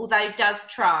far, although does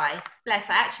try. Bless,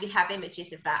 I actually have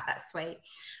images of that. That's sweet.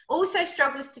 Also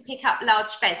struggles to pick up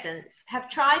large pheasants. Have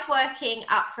tried working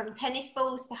up from tennis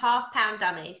balls to half-pound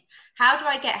dummies. How do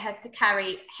I get her to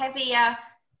carry heavier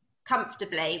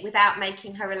comfortably without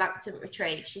making her reluctant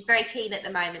retrieve? She's very keen at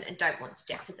the moment and don't want to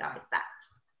jeopardise that.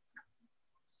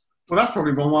 Well, that's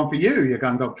probably one for you, your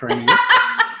gun dog training. No,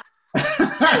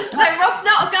 Rob's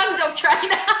not a gun dog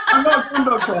trainer. I'm not a gun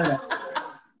dog trainer.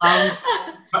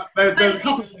 There's a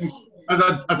couple of things.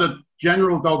 As a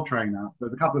general dog trainer,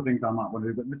 there's a couple of things I might want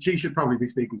to do, but she should probably be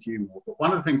speaking to you more. But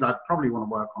one of the things I'd probably want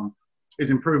to work on is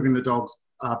improving the dog's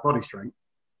body strength.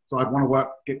 So I'd want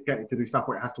to get it to do stuff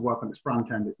where it has to work on its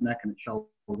front end, its neck and its shoulders.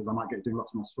 I might get it doing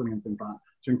lots more swimming and things like that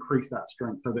to increase that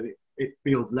strength so that it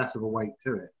feels less of a weight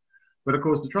to it. But of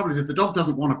course, the trouble is if the dog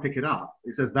doesn't want to pick it up,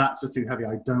 it says, that's just too heavy,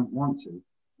 I don't want to.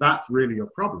 That's really your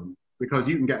problem, because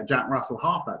you can get a Jack Russell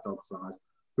half that dog size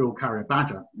who'll carry a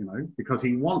badger, you know, because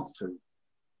he wants to.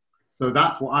 So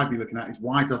that's what I'd be looking at, is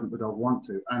why doesn't the dog want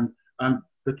to? And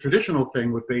the traditional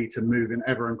thing would be to move in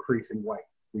ever increasing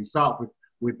weights. So you start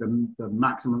with the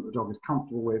maximum the dog is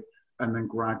comfortable with and then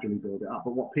gradually build it up.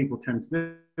 But what people tend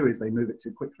to do is they move it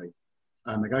too quickly.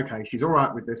 And they go, okay, she's all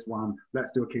right with this one,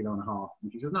 let's do 1.5 kilos.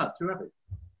 And she says, no, it's too heavy.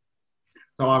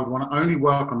 So I would want to only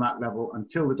work on that level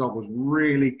until the dog was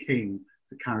really keen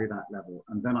to carry that level.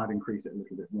 And then I'd increase it a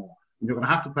little bit more. And you're going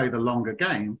to have to play the longer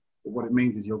game, but what it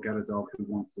means is you'll get a dog who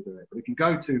wants to do it. But if you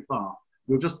go too far,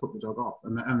 you'll just put the dog off.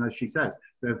 And as she says,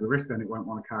 there's the risk then it won't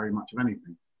want to carry much of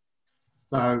anything.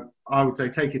 So I would say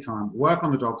take your time, work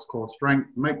on the dog's core strength,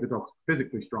 make the dog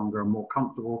physically stronger and more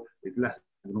comfortable. It's less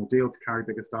of an ordeal to carry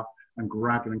bigger stuff, and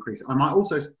gradually increase it. I might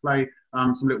also play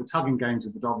some little tugging games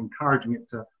with the dog, encouraging it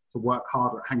to work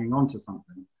harder at hanging on to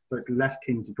something, so it's less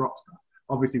keen to drop stuff.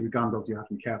 Obviously with gun dogs you have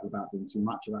to be careful about doing too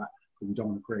much of that, because you don't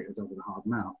want to create a dog with a hard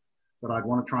mouth. But I'd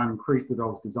want to try and increase the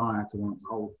dog's desire to want to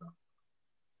hold stuff.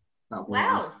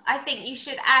 Well, I think you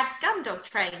should add gun dog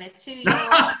trainer to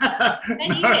your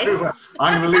many lists.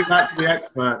 I'm going to leave that to the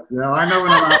experts. You know, I know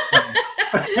when I'm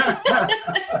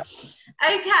out.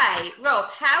 Okay,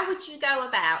 Rob, how would you go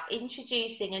about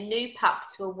introducing a new pup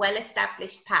to a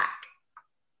well-established pack?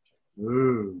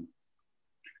 Ooh.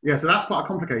 Yeah, so that's quite a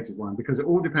complicated one, because it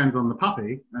all depends on the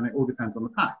puppy and it all depends on the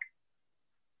pack.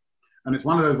 And it's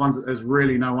one of those ones that there's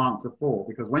really no answer for,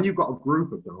 because when you've got a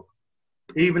group of dogs,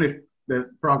 even if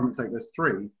there's, for argument's sake, there's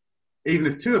 3, even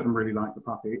if 2 of them really like the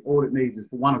puppy, all it needs is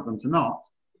for one of them to not,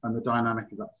 and the dynamic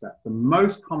is upset. The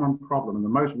most common problem, and the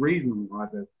most reason why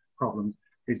there's problems,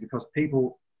 is because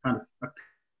people kind of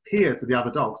appear to the other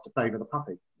dogs to favour the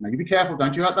puppy. Now you be careful,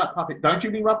 don't you hurt that puppy, don't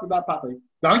you be rough with that puppy,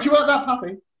 don't you hurt that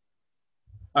puppy.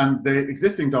 And the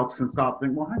existing dogs can start to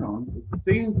think, well, hang on, it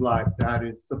seems like Dad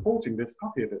is supporting this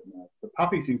puppy a bit more. The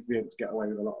puppy seems to be able to get away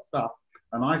with a lot of stuff,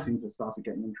 and I seem to have started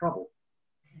getting in trouble.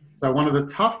 So one of the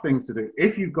tough things to do,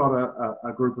 if you've got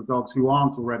a group of dogs who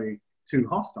aren't already too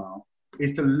hostile,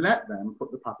 is to let them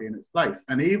put the puppy in its place.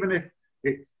 And even if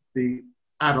it's the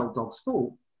adult dog's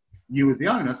fault, you as the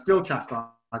owner still chastise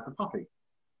the puppy.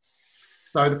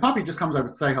 So the puppy just comes over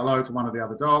to say hello to one of the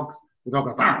other dogs. The dog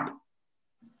goes, ah!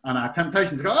 And our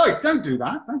temptation is to go, oh, don't do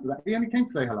that, don't do that. He only came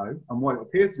to say hello. And what it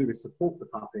appears to do is support the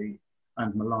puppy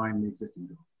and malign the existing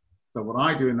dog. So what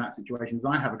I do in that situation is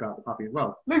I have a go at the puppy as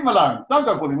well. Leave him alone, don't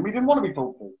go bullying him, he didn't want to be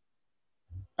thoughtful.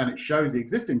 And it shows the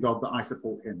existing dog that I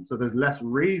support him. So there's less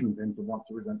reason for him to want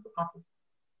to resent the puppy.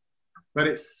 But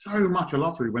it's so much a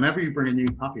lottery whenever you bring a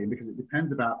new puppy in, because it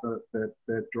depends about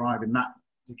the drive in that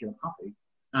particular puppy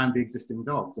and the existing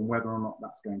dogs and whether or not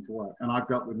that's going to work. And I've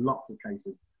dealt with lots of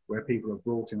cases where people have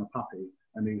brought in a puppy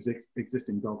and the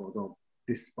existing dog or dog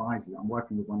despises it. I'm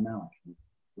working with one now actually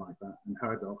like that, and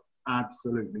her dog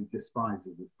absolutely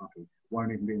despises this puppy,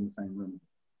 won't even be in the same room,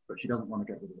 but she doesn't want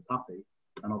to get rid of the puppy,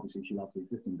 and obviously she loves the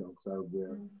existing dog, so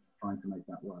we're trying to make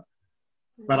that work.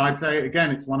 But I'd say again,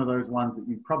 it's one of those ones that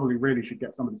you probably really should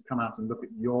get somebody to come out and look at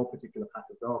your particular pack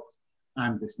of dogs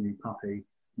and this new puppy.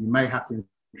 You may have to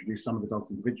introduce some of the dogs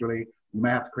individually. You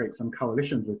may have to create some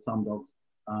coalitions with some dogs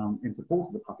in support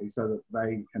of the puppy so that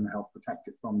they can help protect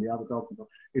it from the other dogs.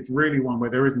 It's really one where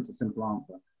there isn't a simple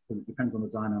answer, because it depends on the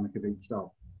dynamic of each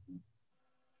dog.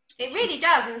 It really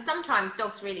does, and sometimes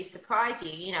dogs really surprise you.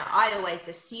 You know, I always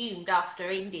assumed after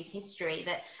Indy's history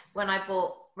that when I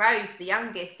brought Rose, the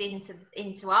youngest,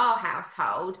 into our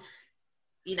household,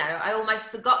 you know, I almost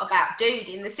forgot about Dude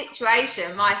in the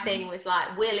situation. My thing was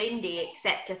like, will Indy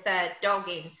accept a third dog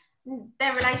in?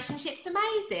 Their relationship's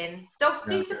amazing. Dogs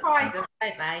do surprise us,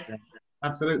 don't they? Yeah,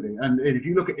 absolutely. And if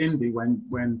you look at Indy,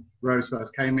 when Rose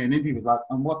first came in, Indy was like,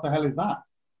 and what the hell is that?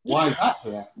 Why is that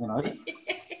here? You know,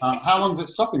 how long is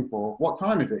it stopping for? What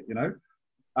time is it? You know,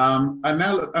 and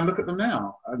now look at them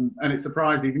now, and it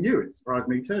surprised even you. It surprised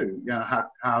me too. You know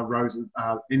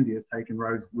how Indy has taken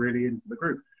Rose really into the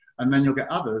group, and then you'll get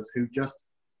others who just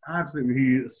absolutely, who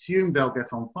you assume they'll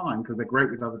get on fine because they're great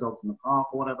with other dogs in the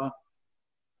park or whatever,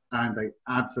 and they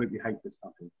absolutely hate this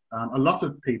puppy. A lot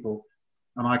of people,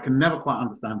 and I can never quite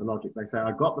understand the logic. They say,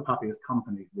 I got the puppy as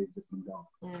company for the existing dog.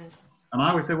 And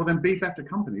I always say, well, then be better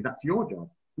company. That's your job,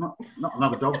 not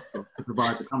another dog's job to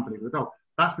provide the company for the dog.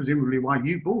 That's presumably why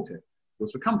you bought it,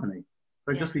 was for company.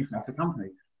 So just be better company.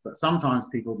 But sometimes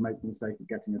people make the mistake of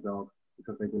getting a dog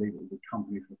because they believe it will be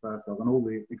company for the first dog. And all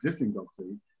the existing dog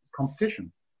sees is competition.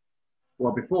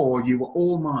 Well, before, you were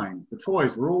all mine. The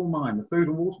toys were all mine. The food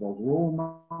and water bottles were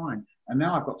all mine. And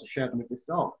now I've got to share them with this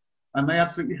dog. And they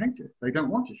absolutely hate it. They don't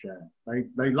want to share.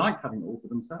 They like having it all to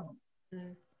themselves.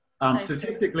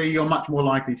 Statistically, you're much more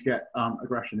likely to get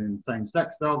aggression in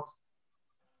same-sex dogs.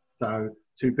 So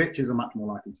 2 bitches are much more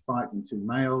likely to fight than 2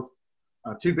 males.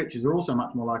 2 bitches are also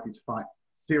much more likely to fight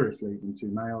seriously than 2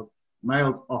 males.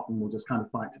 Males often will just kind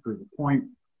of fight to prove a point.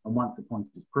 And once the point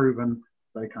is proven,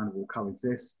 they kind of will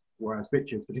coexist. Whereas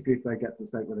bitches, particularly if they get to the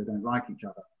state where they don't like each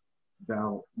other,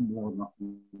 they'll more than not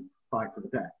fight to the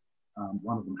death.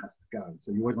 One of them has to go.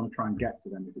 So you always want to try and get to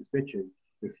them if it's bitches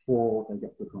before they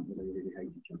get to the point where they really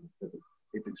hate each other, because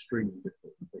it's extremely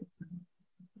difficult to fix them.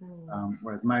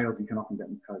 Whereas males, you can often get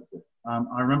them to coexist.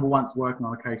 I remember once working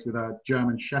on a case with a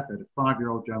German Shepherd, a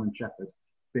 5-year-old German Shepherd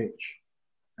bitch,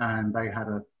 and they had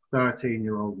a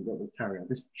 13-year-old little terrier.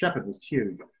 This Shepherd was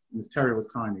huge, and this terrier was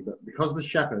tiny, but because the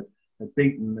Shepherd had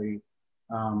been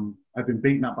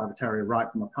beaten up by the terrier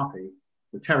right from a puppy,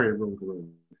 the terrier ruled the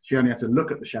room. She only had to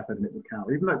look at the Shepherd and it would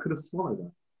cower, even though it could have swallowed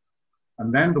her.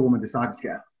 And then the woman decided to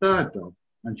get a 3rd dog,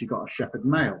 and she got a Shepherd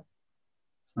male.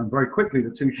 And very quickly,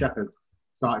 the 2 Shepherds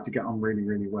started to get on really,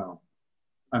 really well.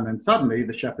 And then suddenly,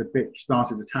 the Shepherd bitch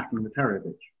started attacking the terrier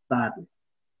bitch badly,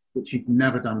 which she'd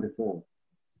never done before.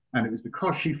 And it was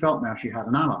because she felt now she had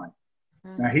an ally.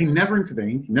 Now, he never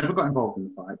intervened, he never got involved in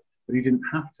the fights, but he didn't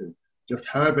have to. Just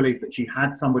her belief that she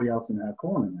had somebody else in her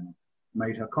corner now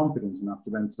made her confident enough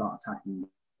to then start attacking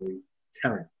the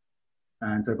terrier.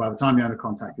 And so by the time the owner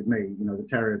contacted me, you know, the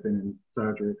terrier had been in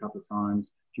surgery a couple of times.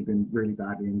 She'd been really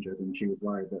badly injured, and she was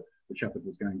worried that the Shepherd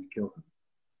was going to kill her.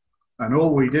 And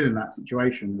all we did in that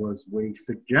situation was we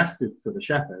suggested to the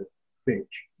Shepherd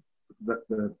bitch that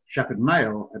the Shepherd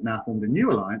male had now formed a new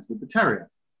alliance with the terrier.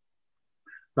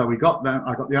 So I got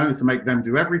the owners to make them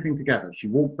do everything together. She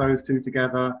walked those 2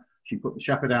 together. She put the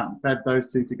Shepherd out and fed those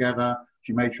 2 together.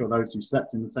 She made sure those 2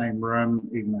 slept in the same room,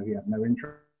 even though he had no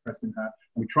interest in her.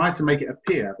 And we tried to make it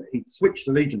appear that he'd switched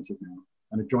allegiances now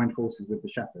and had joined forces with the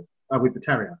Shepherd, with the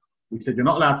terrier. We said, you're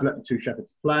not allowed to let the 2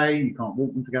 Shepherds play. You can't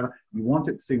walk them together. You want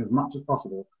it to seem as much as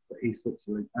possible that he switched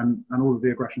and all of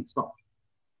the aggression stopped.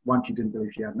 Once she didn't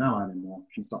believe she had an ally anymore,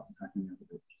 she stopped attacking the other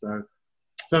bitch.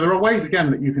 So there are ways,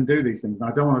 again, that you can do these things. And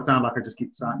I don't want to sound like I just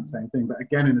keep saying the same thing, but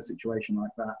again, in a situation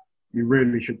like that, you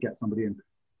really should get somebody in.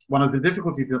 One of the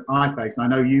difficulties that I face, and I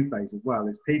know you face as well,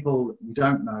 is people you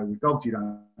don't know, with dogs you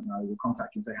don't know, will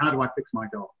contact you and say, how do I fix my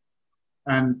dog?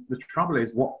 And the trouble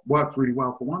is, what works really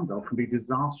well for one dog can be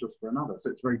disastrous for another. So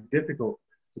it's very difficult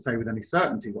to say with any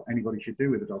certainty what anybody should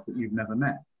do with a dog that you've never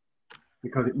met,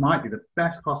 because it might be the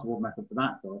best possible method for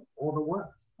that dog or the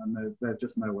worst, and there's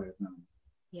just no way of knowing.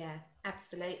 Yeah,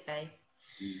 absolutely.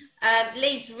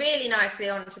 Leads really nicely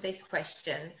onto this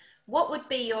question. What would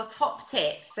be your top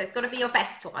tip? So it's got to be your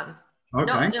best one. Okay.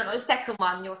 Not your second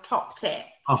one, your top tip.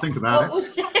 I'll think about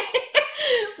it.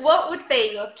 What would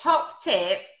be your top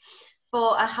tip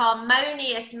for a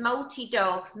harmonious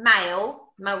multi-dog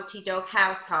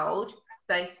household?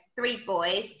 So 3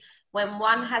 boys, when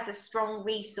one has a strong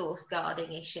resource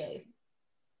guarding issue.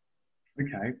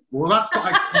 Okay, well that's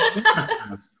what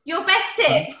I your best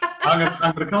tip.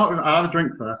 I'm gonna come up with. I'll have a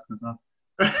drink first.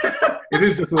 It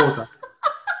is just water.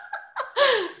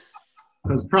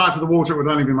 Because prior to the water, it would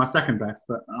only be my second best,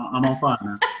 but I'm on fire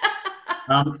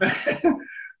now.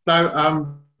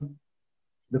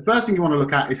 The first thing you want to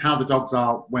look at is how the dogs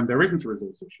are when there isn't a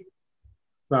resource issue.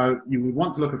 So you would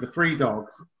want to look at the 3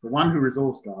 dogs. The one who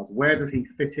resource guards, where does he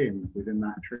fit in within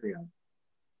that trio?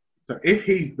 So if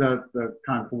he's the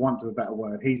kind of, for want of a better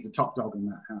word, he's the top dog in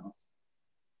that house,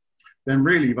 then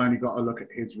really you've only got to look at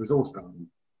his resource garden.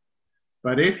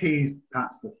 But if he's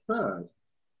perhaps the third,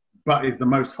 but is the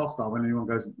most hostile when anyone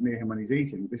goes near him when he's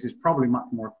eating, this is probably much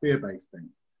more a fear-based thing.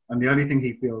 And the only thing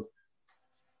he feels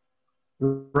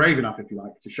brave enough, if you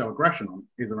like, to show aggression on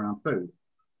is around food.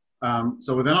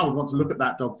 So then I would want to look at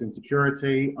that dog's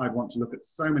insecurity. I'd want to look at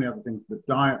so many other things, the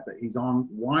diet that he's on.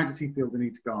 Why does he feel the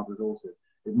need to guard resources?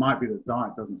 It might be that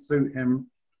diet doesn't suit him.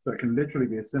 So it can literally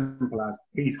be as simple as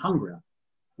he's hungrier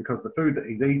because the food that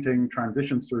he's eating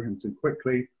transitions through him too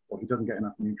quickly, or he doesn't get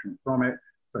enough nutrients from it.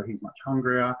 So he's much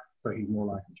hungrier. So he's more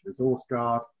likely to resource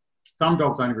guard. Some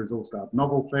dogs only resource guard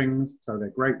novel things. So they're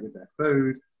great with their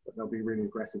food, but they'll be really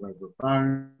aggressive over a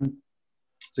bone.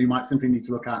 So you might simply need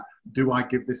to look at, do I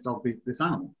give this dog this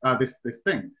animal, this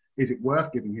thing? Is it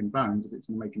worth giving him bones if it's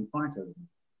going to make him fight over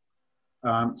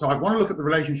them? So I'd want to look at the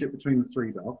relationship between the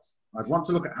three dogs. I'd want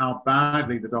to look at how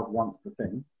badly the dog wants the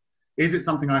thing. Is it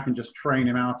something I can just train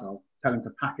him out of, tell him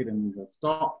to pack it and he'll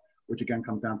stop, which again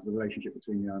comes down to the relationship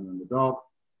between the owner and the dog.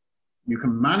 You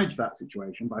can manage that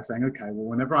situation by saying, okay, well,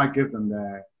 whenever I give them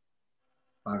their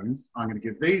bones, I'm going to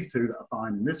give these two that are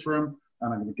fine in this room,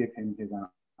 and I'm going to give him his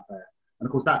out there. And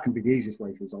of course, that can be the easiest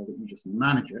way to resolve it. You just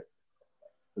manage it.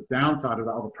 The downside of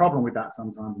that, or the problem with that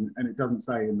sometimes, and it doesn't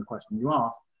say in the question you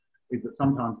asked, is that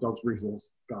sometimes dogs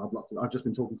resource guard lots of, I've just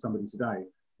been talking to somebody today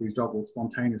whose dog will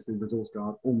spontaneously resource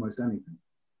guard almost anything.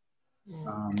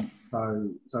 Yeah.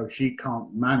 So she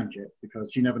can't manage it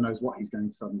because she never knows what he's going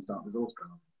to suddenly start resource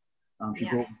guarding. She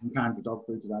brought some cans of dog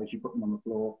food today. She put them on the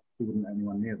floor. He wouldn't let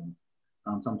anyone near them.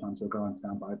 Sometimes he'll go and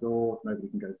stand by a door. Nobody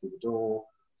can go through the door.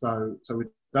 So with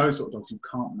those sort of dogs, you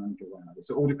can't manage around it.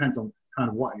 So it all depends on kind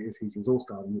of what it is he's resource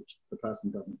guarding, which the person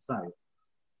doesn't say.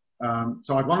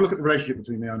 So I'd want to look at the relationship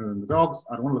between the owner and the dogs.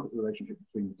 I'd want to look at the relationship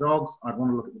between the dogs. I'd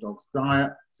want to look at the dog's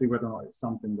diet, see whether or not it's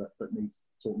something that needs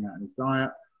sorting out in his diet.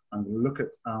 I'm going to look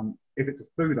at if it's a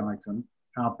food item,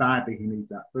 how badly he needs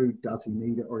that food. Does he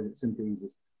need it, or is it simply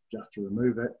easiest just to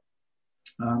remove it?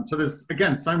 So there's,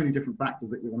 again, so many different factors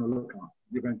that you're going to look at.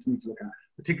 You're going to need to look at,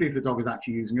 particularly if the dog is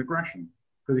actually using aggression.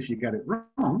 Because if you get it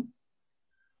wrong,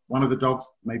 one of the dogs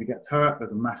maybe gets hurt,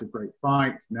 there's a massive great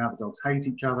fight, now the dogs hate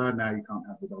each other, now you can't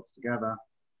have the dogs together.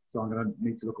 So I'm going to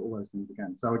need to look at all those things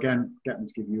again. So again, get them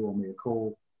to give you or me a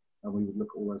call, and we would look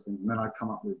at all those things, and then I'd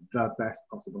come up with the best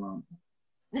possible answer.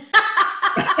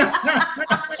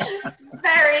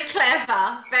 Very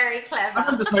clever, very clever. I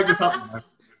can just make this up.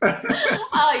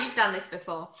 Oh, you've done this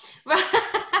before.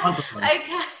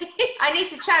 Okay, I need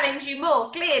to challenge you more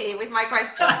clearly with my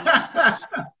question.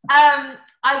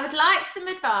 I would like some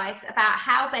advice about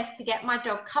how best to get my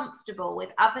dog comfortable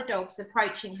with other dogs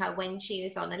approaching her when she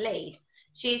is on a lead.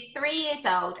 She is 3 years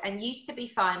old and used to be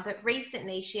fine, but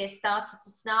recently she has started to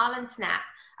snarl and snap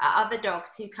at other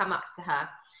dogs who come up to her.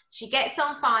 She gets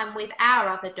on fine with our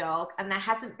other dog, and there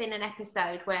hasn't been an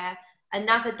episode where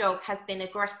another dog has been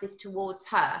aggressive towards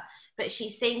her, but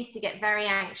she seems to get very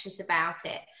anxious about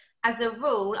it. As a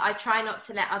rule, I try not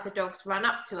to let other dogs run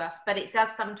up to us, but it does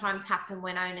sometimes happen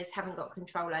when owners haven't got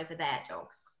control over their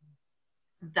dogs.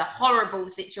 The horrible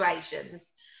situations.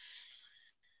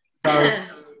 So,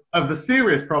 of the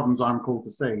serious problems I'm called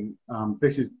to see,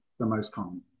 this is the most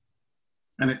common.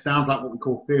 And it sounds like what we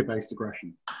call fear-based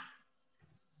aggression.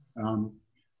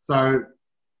 So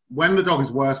when the dog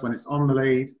is worse, when it's on the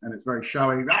lead and it's very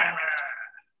showy,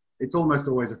 it's almost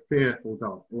always a fearful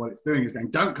dog. What it's doing is going,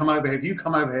 don't come over here. If you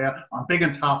come over here, I'm big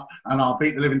and tough and I'll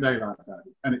beat the living daylights out of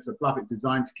you. And it's a bluff. It's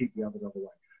designed to keep the other dog away.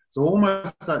 So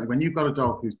almost certainly when you've got a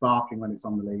dog who's barking when it's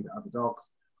on the lead at other dogs,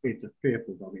 it's a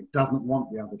fearful dog. It doesn't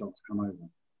want the other dog to come over.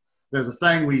 There's a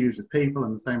saying we use with people,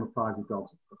 and the same applies with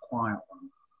dogs. It's the quiet one.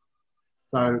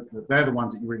 So they're the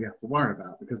ones that you really have to worry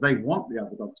about, because they want the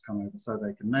other dog to come over so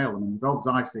they can nail them. And the dogs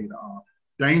I see that are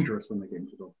dangerous when they get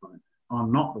into a dog fight are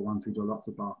not the ones who do lots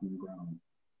of barking and growling,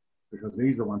 because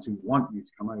these are the ones who want you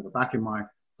to come over. Back in my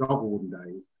dog warden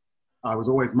days, I was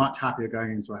always much happier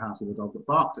going into a house with a dog that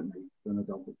barked at me than a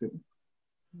dog that didn't.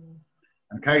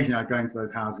 And occasionally I'd go into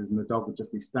those houses and the dog would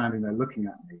just be standing there looking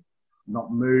at me,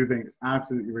 not moving. It's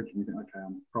absolutely rigid. You think, okay,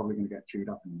 I'm probably going to get chewed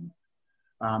up in a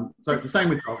minute. So it's the same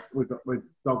with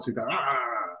dogs who go,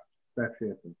 they're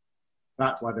fearful.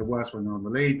 That's why they're worse when they're on the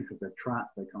lead, because they're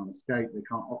trapped, they can't escape, they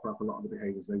can't offer up a lot of the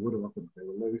behaviours they would have offered if they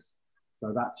were loose.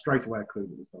 So that's straight away a clue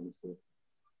that this dog is fearful.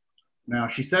 Now,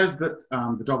 she says that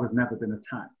the dog has never been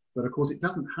attacked, but of course it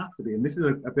doesn't have to be. And this is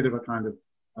a bit of a kind of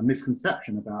a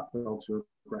misconception about dogs who are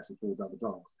aggressive towards other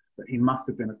dogs, that he must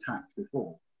have been attacked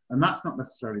before. And that's not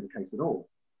necessarily the case at all.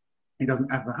 He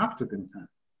doesn't ever have to have been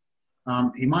attacked.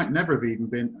 he might never have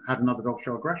even had another dog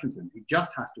show aggression to him. He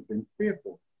just has to have been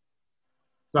fearful.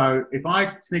 So if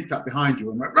I sneaked up behind you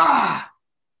and went, rah,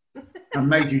 and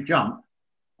made you jump,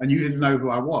 and you didn't know who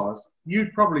I was,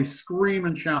 you'd probably scream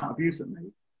and shout abuse at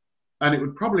me. And it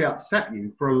would probably upset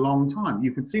you for a long time.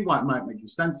 You can see why it might make you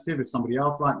sensitive if somebody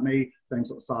else like me, same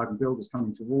sort of size and build, was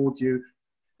coming towards you.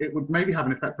 It would maybe have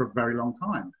an effect for a very long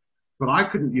time. But I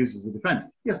couldn't use it as a defense.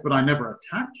 Yes, but I never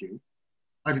attacked you.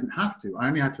 I didn't have to. I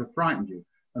only had to have frightened you.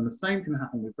 And the same can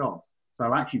happen with dogs.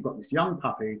 So actually you've got this young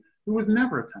puppy who was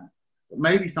never attacked. But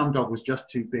maybe some dog was just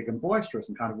too big and boisterous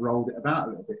and kind of rolled it about a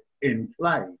little bit in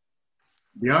play.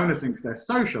 The owner thinks they're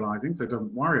socializing, so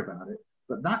doesn't worry about it.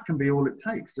 But that can be all it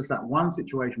takes, just that one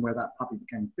situation where that puppy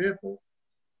became fearful,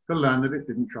 to learn that it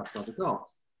didn't trust other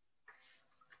dogs.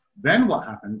 Then what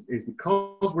happens is,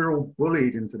 because we're all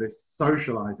bullied into this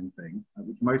socializing thing,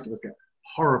 which most of us get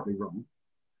horribly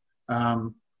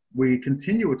wrong, we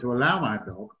continue to allow our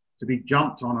dog to be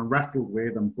jumped on and wrestled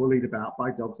with and bullied about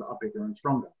by dogs that are bigger and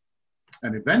stronger.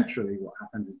 And eventually what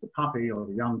happens is the puppy or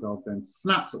the young dog then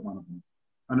snaps at one of them.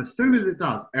 And as soon as it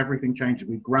does, everything changes.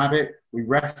 We grab it, we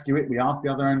rescue it, we ask the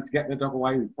other owner to get their dog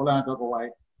away, we pull our dog away.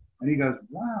 And he goes,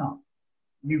 wow,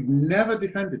 you've never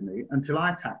defended me until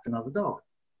I attacked another dog.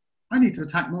 I need to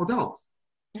attack more dogs.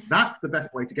 That's the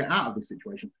best way to get out of this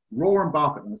situation. Roar and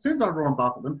bark at them. As soon as I roar and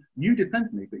bark at them, you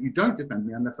defend me, but you don't defend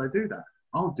me unless I do that.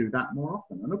 I'll do that more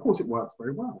often. And of course it works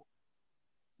very well.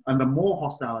 And the more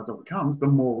hostile our dog becomes, the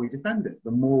more we defend it,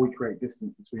 the more we create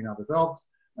distance between other dogs.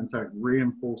 And so it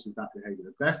reinforces that behavior.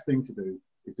 The best thing to do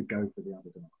is to go for the other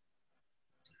dog.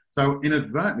 So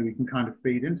inadvertently, we can kind of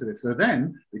feed into this. So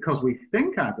then, because we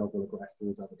think our dog will aggress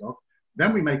towards other dogs,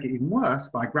 then we make it even worse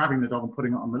by grabbing the dog and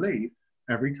putting it on the lead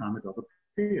every time a dog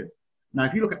appears. Now,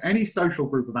 if you look at any social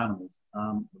group of animals,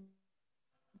 the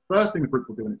first thing the group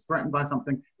will do when it's threatened by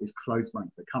something is close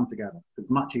ranks. They come together. It's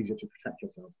much easier to protect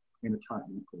yourselves in a tight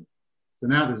unit group. So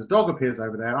now there's a dog appears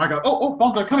over there. I go, oh,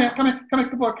 Bonzo, come here,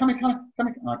 good boy, come here.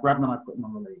 And I grab him and I put him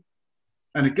on the lead.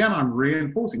 And again, I'm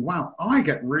reinforcing, wow, I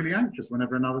get really anxious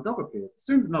whenever another dog appears. As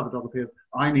soon as another dog appears,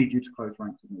 I need you to close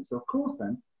ranks with me. So of course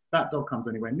then, that dog comes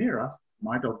anywhere near us,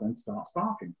 my dog then starts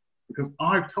barking, because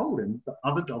I've told him that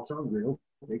other dogs are a real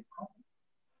big problem.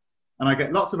 And I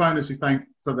get lots of owners who think,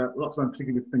 so that lots of owners,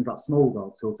 particularly with things like small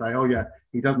dogs, who'll say, oh yeah,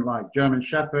 he doesn't like German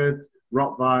Shepherds,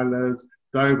 Rottweilers,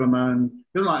 Dobermans,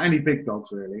 he doesn't like any big dogs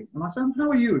really. And I say, how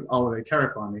are you? Oh, they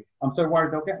terrify me. I'm so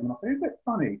worried they'll get them. And I say, isn't it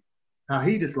funny how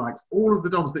he dislikes all of the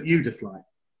dogs that you dislike?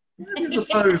 How do you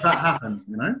suppose that happens,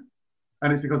 you know?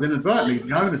 And it's because inadvertently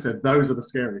the owner said those are the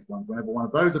scariest ones. Whenever one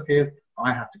of those appears,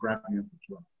 I have to grab you and put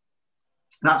you on.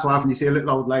 That's why when you see a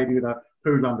little old lady with a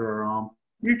poodle under her arm,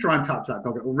 you try and touch that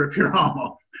dog, it will rip your arm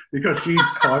off because she's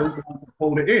closed and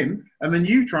pulled it in, and then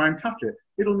you try and touch it,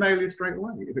 it'll nail you straight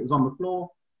away. If it was on the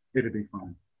floor, it'd be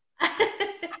fine.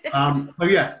 So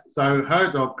yes, so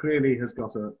her dog clearly has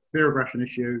got a fear aggression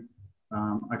issue.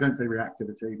 I don't say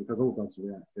reactivity because all dogs are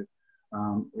reactive.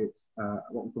 It's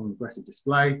what we call an aggressive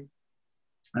display.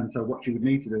 And so what you would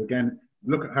need to do, again,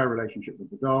 look at her relationship with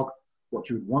the dog. What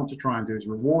you would want to try and do is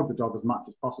reward the dog as much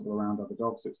as possible around other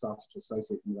dogs, so it starts to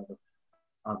associate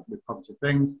with positive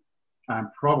things, and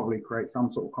probably create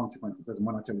some sort of consequence that says,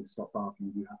 when I tell you to stop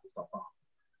barking, you have to stop barking.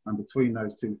 And between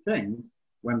those two things,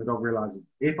 when the dog realizes,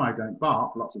 if I don't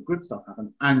bark, lots of good stuff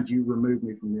happens, and you remove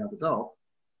me from the other dog,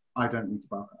 I don't need to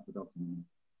bark at other dogs anymore.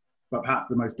 But perhaps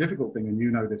the most difficult thing, and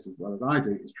you know this as well as I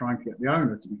do, is trying to get the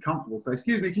owner to be comfortable. Say,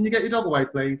 excuse me, can you get your dog away,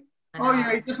 please? Oh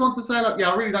yeah, he just wants to say, look, yeah,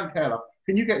 I really don't care, love.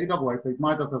 Can you get your dog away, please?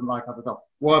 My dog doesn't like other dogs.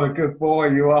 What a good boy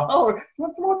you are. Oh, you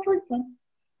want some more treats then?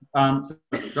 So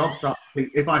the dog starts to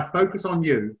think, if I focus on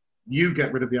you, you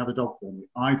get rid of the other dog for me.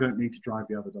 I don't need to drive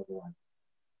the other dog away.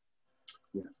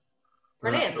 Yeah.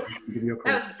 Brilliant.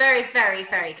 That was a very, very,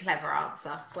 very clever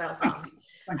answer. Well done.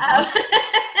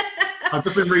 I've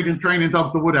just been reading Training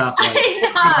Dogs the Woodhouse Way.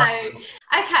 I know.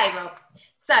 Okay, Rob.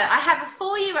 So I have a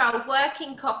 4-year-old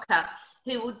working cocker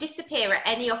who will disappear at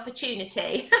any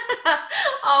opportunity.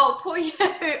 Oh, poor you.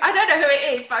 I don't know who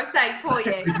it is, but I'm saying poor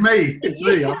you. It's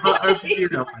me. I'm not opening you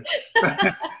up.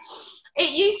 It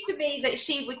used to be that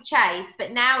she would chase,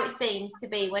 but now it seems to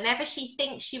be whenever she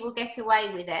thinks she will get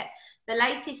away with it. The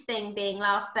latest thing being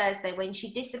last Thursday when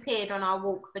she disappeared on our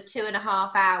walk for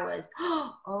 2.5 hours.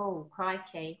 Oh,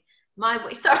 crikey.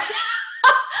 Sorry.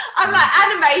 I'm like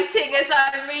animating as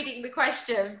I'm reading the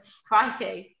question.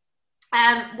 Crikey.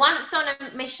 Once on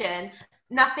a mission,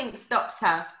 nothing stops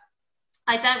her.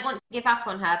 I don't want to give up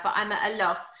on her, but I'm at a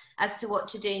loss as to what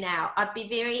to do now. I'd be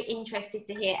very interested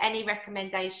to hear any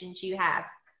recommendations you have.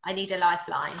 I need a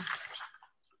lifeline.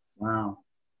 Wow.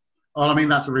 Well, I mean,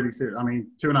 that's a really serious,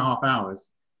 2.5 hours.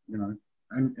 you know.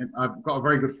 And I've got a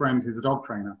very good friend who's a dog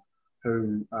trainer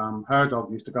who her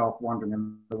dog used to go off wandering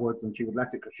in the woods, and she would let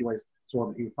it because she always saw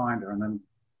that he would find her, and then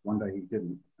one day he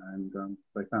didn't, and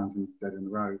they found him dead in the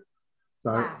road.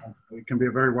 So wow. it can be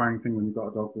a very worrying thing when you've got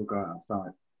a dog who'll go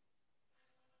outside.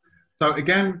 So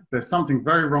again, there's something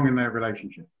very wrong in their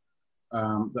relationship.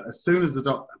 That as soon as the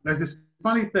dog, there's this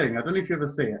funny thing, I don't know if you ever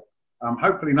see it,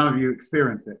 hopefully none of you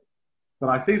experience it, but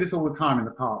I see this all the time in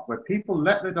the park where people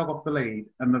let their dog off the lead,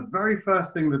 and the very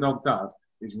first thing the dog does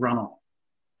is run off.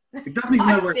 It doesn't even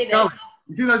know where it's going.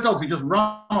 You see those dogs who just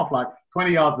run off like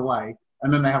 20 yards away,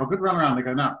 and then they have a good run around. They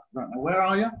go, no, where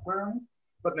are you? Where are you?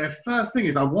 But their first thing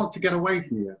is, I want to get away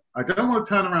from you. I don't want to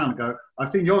turn around and go,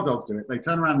 I've seen your dogs do it. They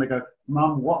turn around and they go,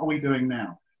 Mum, what are we doing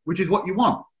now? Which is what you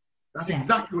want. That's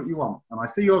exactly what you want. And I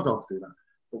see your dogs do that.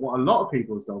 But what a lot of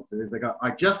people's dogs do is they go,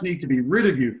 I just need to be rid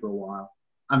of you for a while,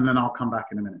 and then I'll come back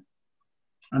in a minute.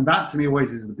 And that to me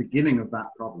always is the beginning of that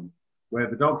problem, where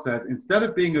the dog says, instead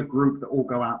of being a group that all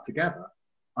go out together,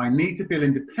 I need to feel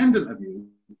independent of you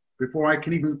before I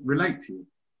can even relate to you.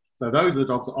 So those are the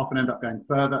dogs that often end up going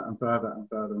further and further and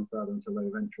further and further until they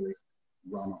eventually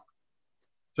run off.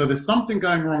 So there's something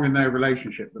going wrong in their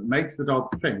relationship that makes the dog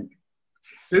think,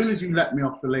 as soon as you let me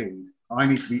off the lead, I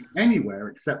need to be anywhere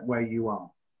except where you are.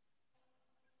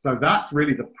 So that's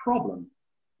really the problem.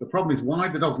 The problem is why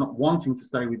the dog's not wanting to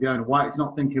stay with the owner, why it's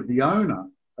not thinking of the owner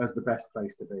as the best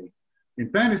place to be. In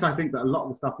fairness, I think that a lot of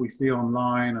the stuff we see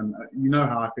online, and you know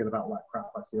how I feel about all that crap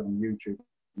I see on YouTube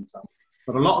and stuff,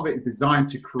 but a lot of it is designed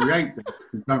to create dogs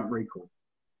who don't recall.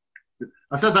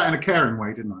 I said that in a caring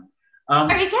way, didn't I?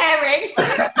 Very caring.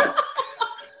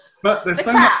 But there's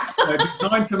so much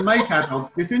designed to make our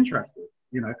dogs disinterested.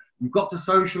 You know, you've got to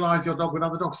socialise your dog with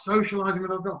other dogs, socialising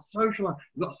with other dogs, socialise.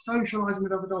 You've got to socialising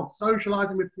with other dogs,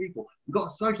 socialising with people. You've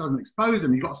got to socialise and expose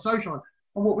them. You've got to socialise.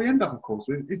 And what we end up, of course,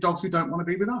 with is dogs who don't want to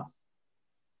be with us.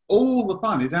 All the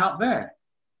fun is out there.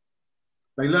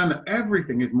 They learn that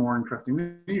everything is more interesting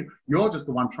than you. You're just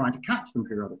the one trying to catch them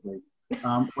periodically.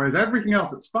 Whereas everything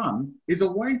else that's fun is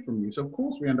away from you. So, of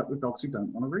course, we end up with dogs who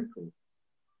don't want to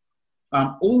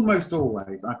recall. Almost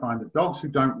always, I find that dogs who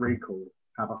don't recall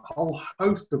have a whole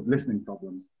host of listening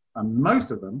problems, and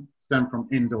most of them stem from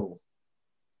indoors.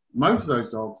 Most of those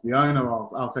dogs, the owner,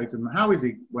 I'll say to them, how is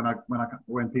he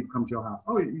when people come to your house?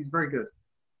 Oh, he's very good.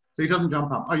 So he doesn't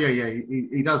jump up. Oh, yeah,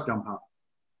 he does jump up.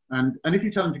 And if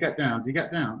you tell him to get down, does he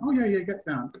get down? Oh, yeah, he gets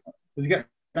down. Does he get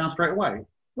down straight away?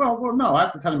 Well, no, I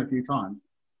have to tell him a few times.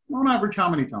 On average, how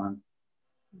many times?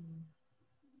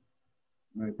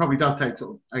 It probably does take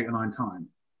sort of 8 or 9 times.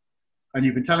 And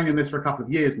you've been telling him this for a couple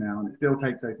of years now, and it still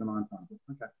takes 8 or 9 times.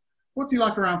 Okay. What's he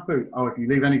like around food? Oh, if you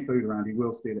leave any food around, he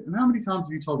will steal it. And how many times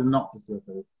have you told him not to steal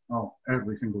food? Oh,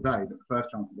 every single day, but the first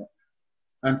chance you get.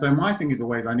 And so my thing is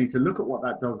always, I need to look at what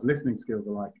that dog's listening skills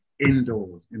are like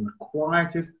indoors, in the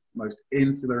quietest, most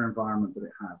insular environment that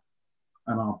it has.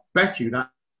 And I'll bet you that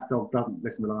dog doesn't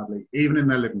listen reliably, even in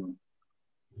their living room.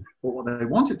 But what they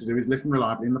want it to do is listen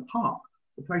reliably in the park,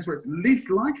 the place where it's least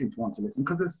likely to want to listen,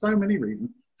 because there's so many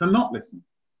reasons to not listen.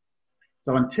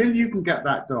 So until you can get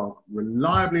that dog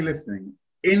reliably listening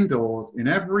indoors in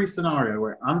every scenario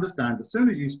where it understands, as soon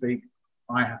as you speak,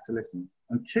 I have to listen.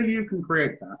 Until you can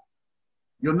create that,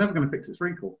 you're never going to fix its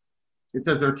recall. It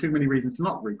says there are too many reasons to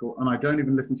not recall, and I don't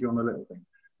even listen to you on the little thing.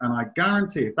 And I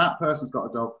guarantee if that person's got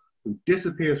a dog who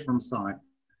disappears from sight,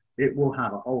 it will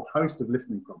have a whole host of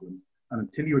listening problems. And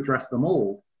until you address them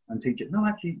all and teach it, no,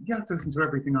 actually, you have to listen to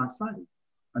everything I say.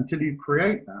 Until you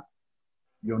create that,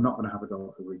 you're not going to have a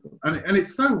dog who recall. And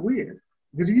it's so weird,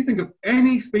 because if you think of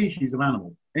any species of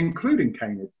animal, including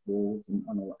canids, wolves, and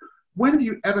all that, when do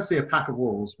you ever see a pack of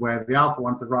wolves where the alpha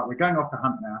one says, right, we're going off to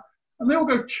hunt now, and they all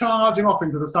go charging off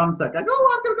into the sunset, going,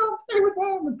 oh, I'm going to go and stay with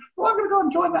them, and oh, I'm going to go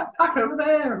and join that pack over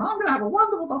there, and I'm going to have a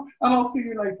wonderful time, and I'll see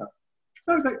you later.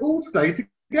 No, they all stay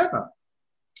together.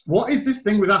 What is this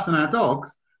thing with us and our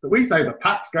dogs that we say the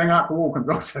pack's going out for a walk, and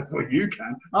the dog says, well, you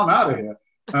can, I'm out of here,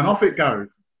 and off it goes.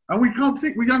 And we don't see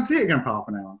it again for half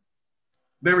an hour.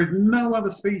 There is no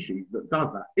other species that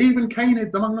does that. Even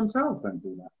canids among themselves don't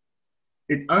do that.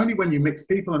 It's only when you mix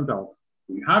people and dogs,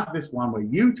 you have this one where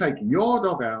you take your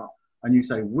dog out and you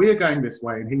say, we're going this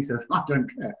way, and he says, I don't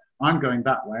care, I'm going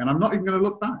that way, and I'm not even going to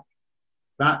look back.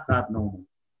 That's abnormal.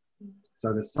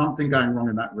 So there's something going wrong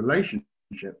in that relationship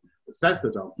that says to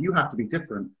the dog, you have to be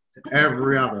different to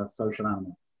every other social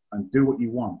animal and do what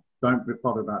you want. Don't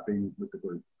bother about being with the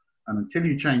group. And until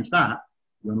you change that,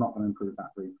 you're not going to improve that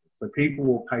recall. So people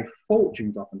will pay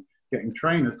fortunes often getting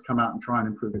trainers to come out and try and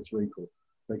improve its recall.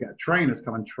 They get a trainer to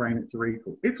come and train it to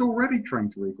recall. It's already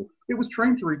trained to recall. It was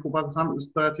trained to recall by the time it was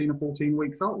 13 or 14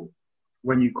 weeks old.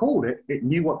 When you called it, it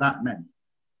knew what that meant.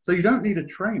 So you don't need a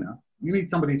trainer. You need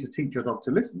somebody to teach your dog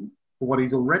to listen for what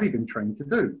he's already been trained to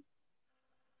do.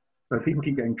 So people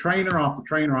keep getting trainer after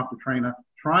trainer after trainer,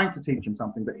 trying to teach him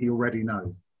something that he already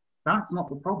knows. That's not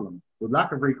the problem. The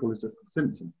lack of recall is just a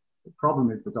symptom. The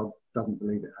problem is the dog doesn't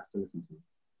believe it has to listen to you.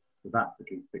 So that's the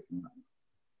key to fixing that.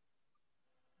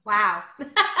 Wow.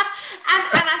 and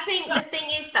I think the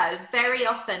thing is, though, very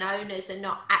often owners are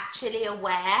not actually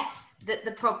aware that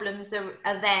the problems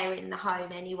are there in the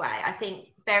home anyway. I think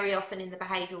very often in the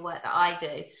behavioural work that I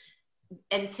do,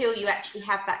 until you actually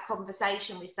have that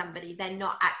conversation with somebody, they're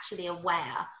not actually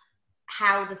aware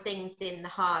how the things in the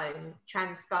home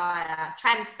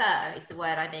transfer is the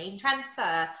word I mean,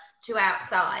 transfer to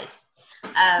outside.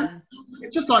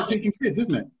 It's just like teaching kids,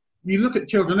 isn't it? You look at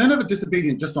children, they're never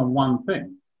disobedient just on one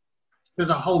thing. There's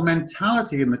a whole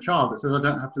mentality in the child that says, I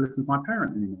don't have to listen to my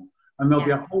parent anymore. And there'll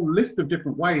be a whole list of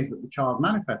different ways that the child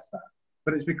manifests that.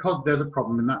 But it's because there's a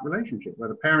problem in that relationship where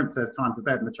the parent says time for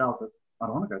bed and the child says, I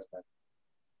don't want to go to bed.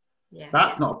 Yeah.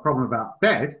 That's not a problem about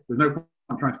bed. There's no problem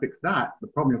trying to fix that. The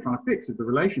problem you're trying to fix is the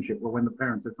relationship where when the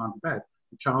parent says time for bed,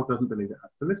 the child doesn't believe it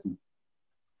has to listen.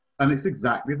 And it's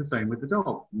exactly the same with the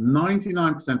dog.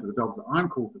 99% of the dogs that I'm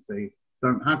called to see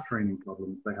don't have training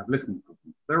problems. They have listening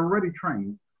problems. They're already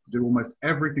trained to do almost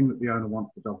everything that the owner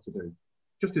wants the dog to do.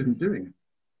 Just isn't doing it.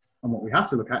 And what we have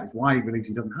to look at is why he believes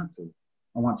he doesn't have to.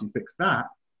 And once you fix that,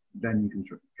 then you can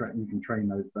train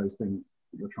those things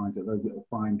that you're trying to, those little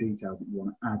fine details that you want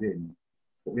to add in.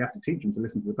 But we have to teach him to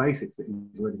listen to the basics that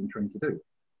he's already been trained to do.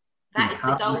 That is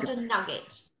the golden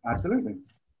nugget. Absolutely.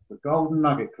 The golden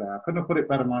nugget, Claire. I couldn't have put it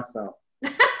better myself.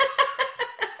 Okay.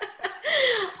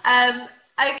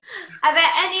 Are there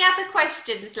any other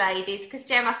questions, ladies? Because,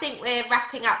 Jem, I think we're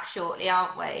wrapping up shortly,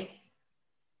 aren't we?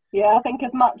 Yeah, I think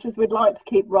as much as we'd like to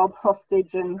keep Rob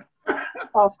hostage and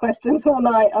ask questions all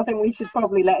night, I think we should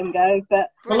probably let him go.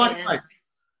 But well, like I say,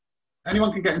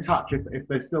 anyone can get in touch if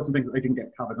there's still some things that they didn't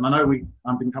get covered. And I know we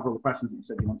didn't cover all the questions that you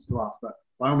said you wanted to ask, but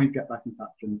by all means get back in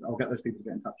touch and I'll get those people to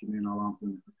get in touch with me and I'll answer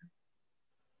them.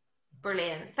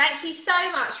 Brilliant. Thank you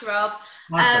so much, Rob.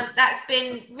 That's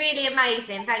been really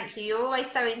amazing. Thank you. You're always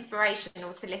so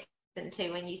inspirational to listen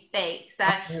to when you speak. So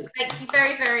thank you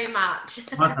very, very much.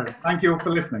 Okay. Thank you all for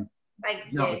listening.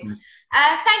 Thank you.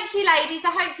 Thank you, ladies.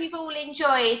 I hope you've all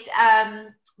enjoyed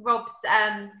Rob's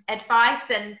advice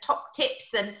and top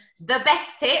tips and the best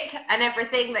tip and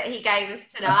everything that he gave us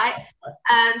tonight.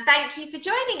 Thank you for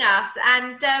joining us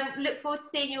and look forward to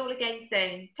seeing you all again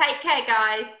soon. Take care,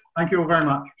 guys. Thank you all very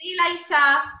much. See you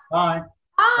later. Bye.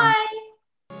 Bye.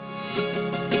 Bye.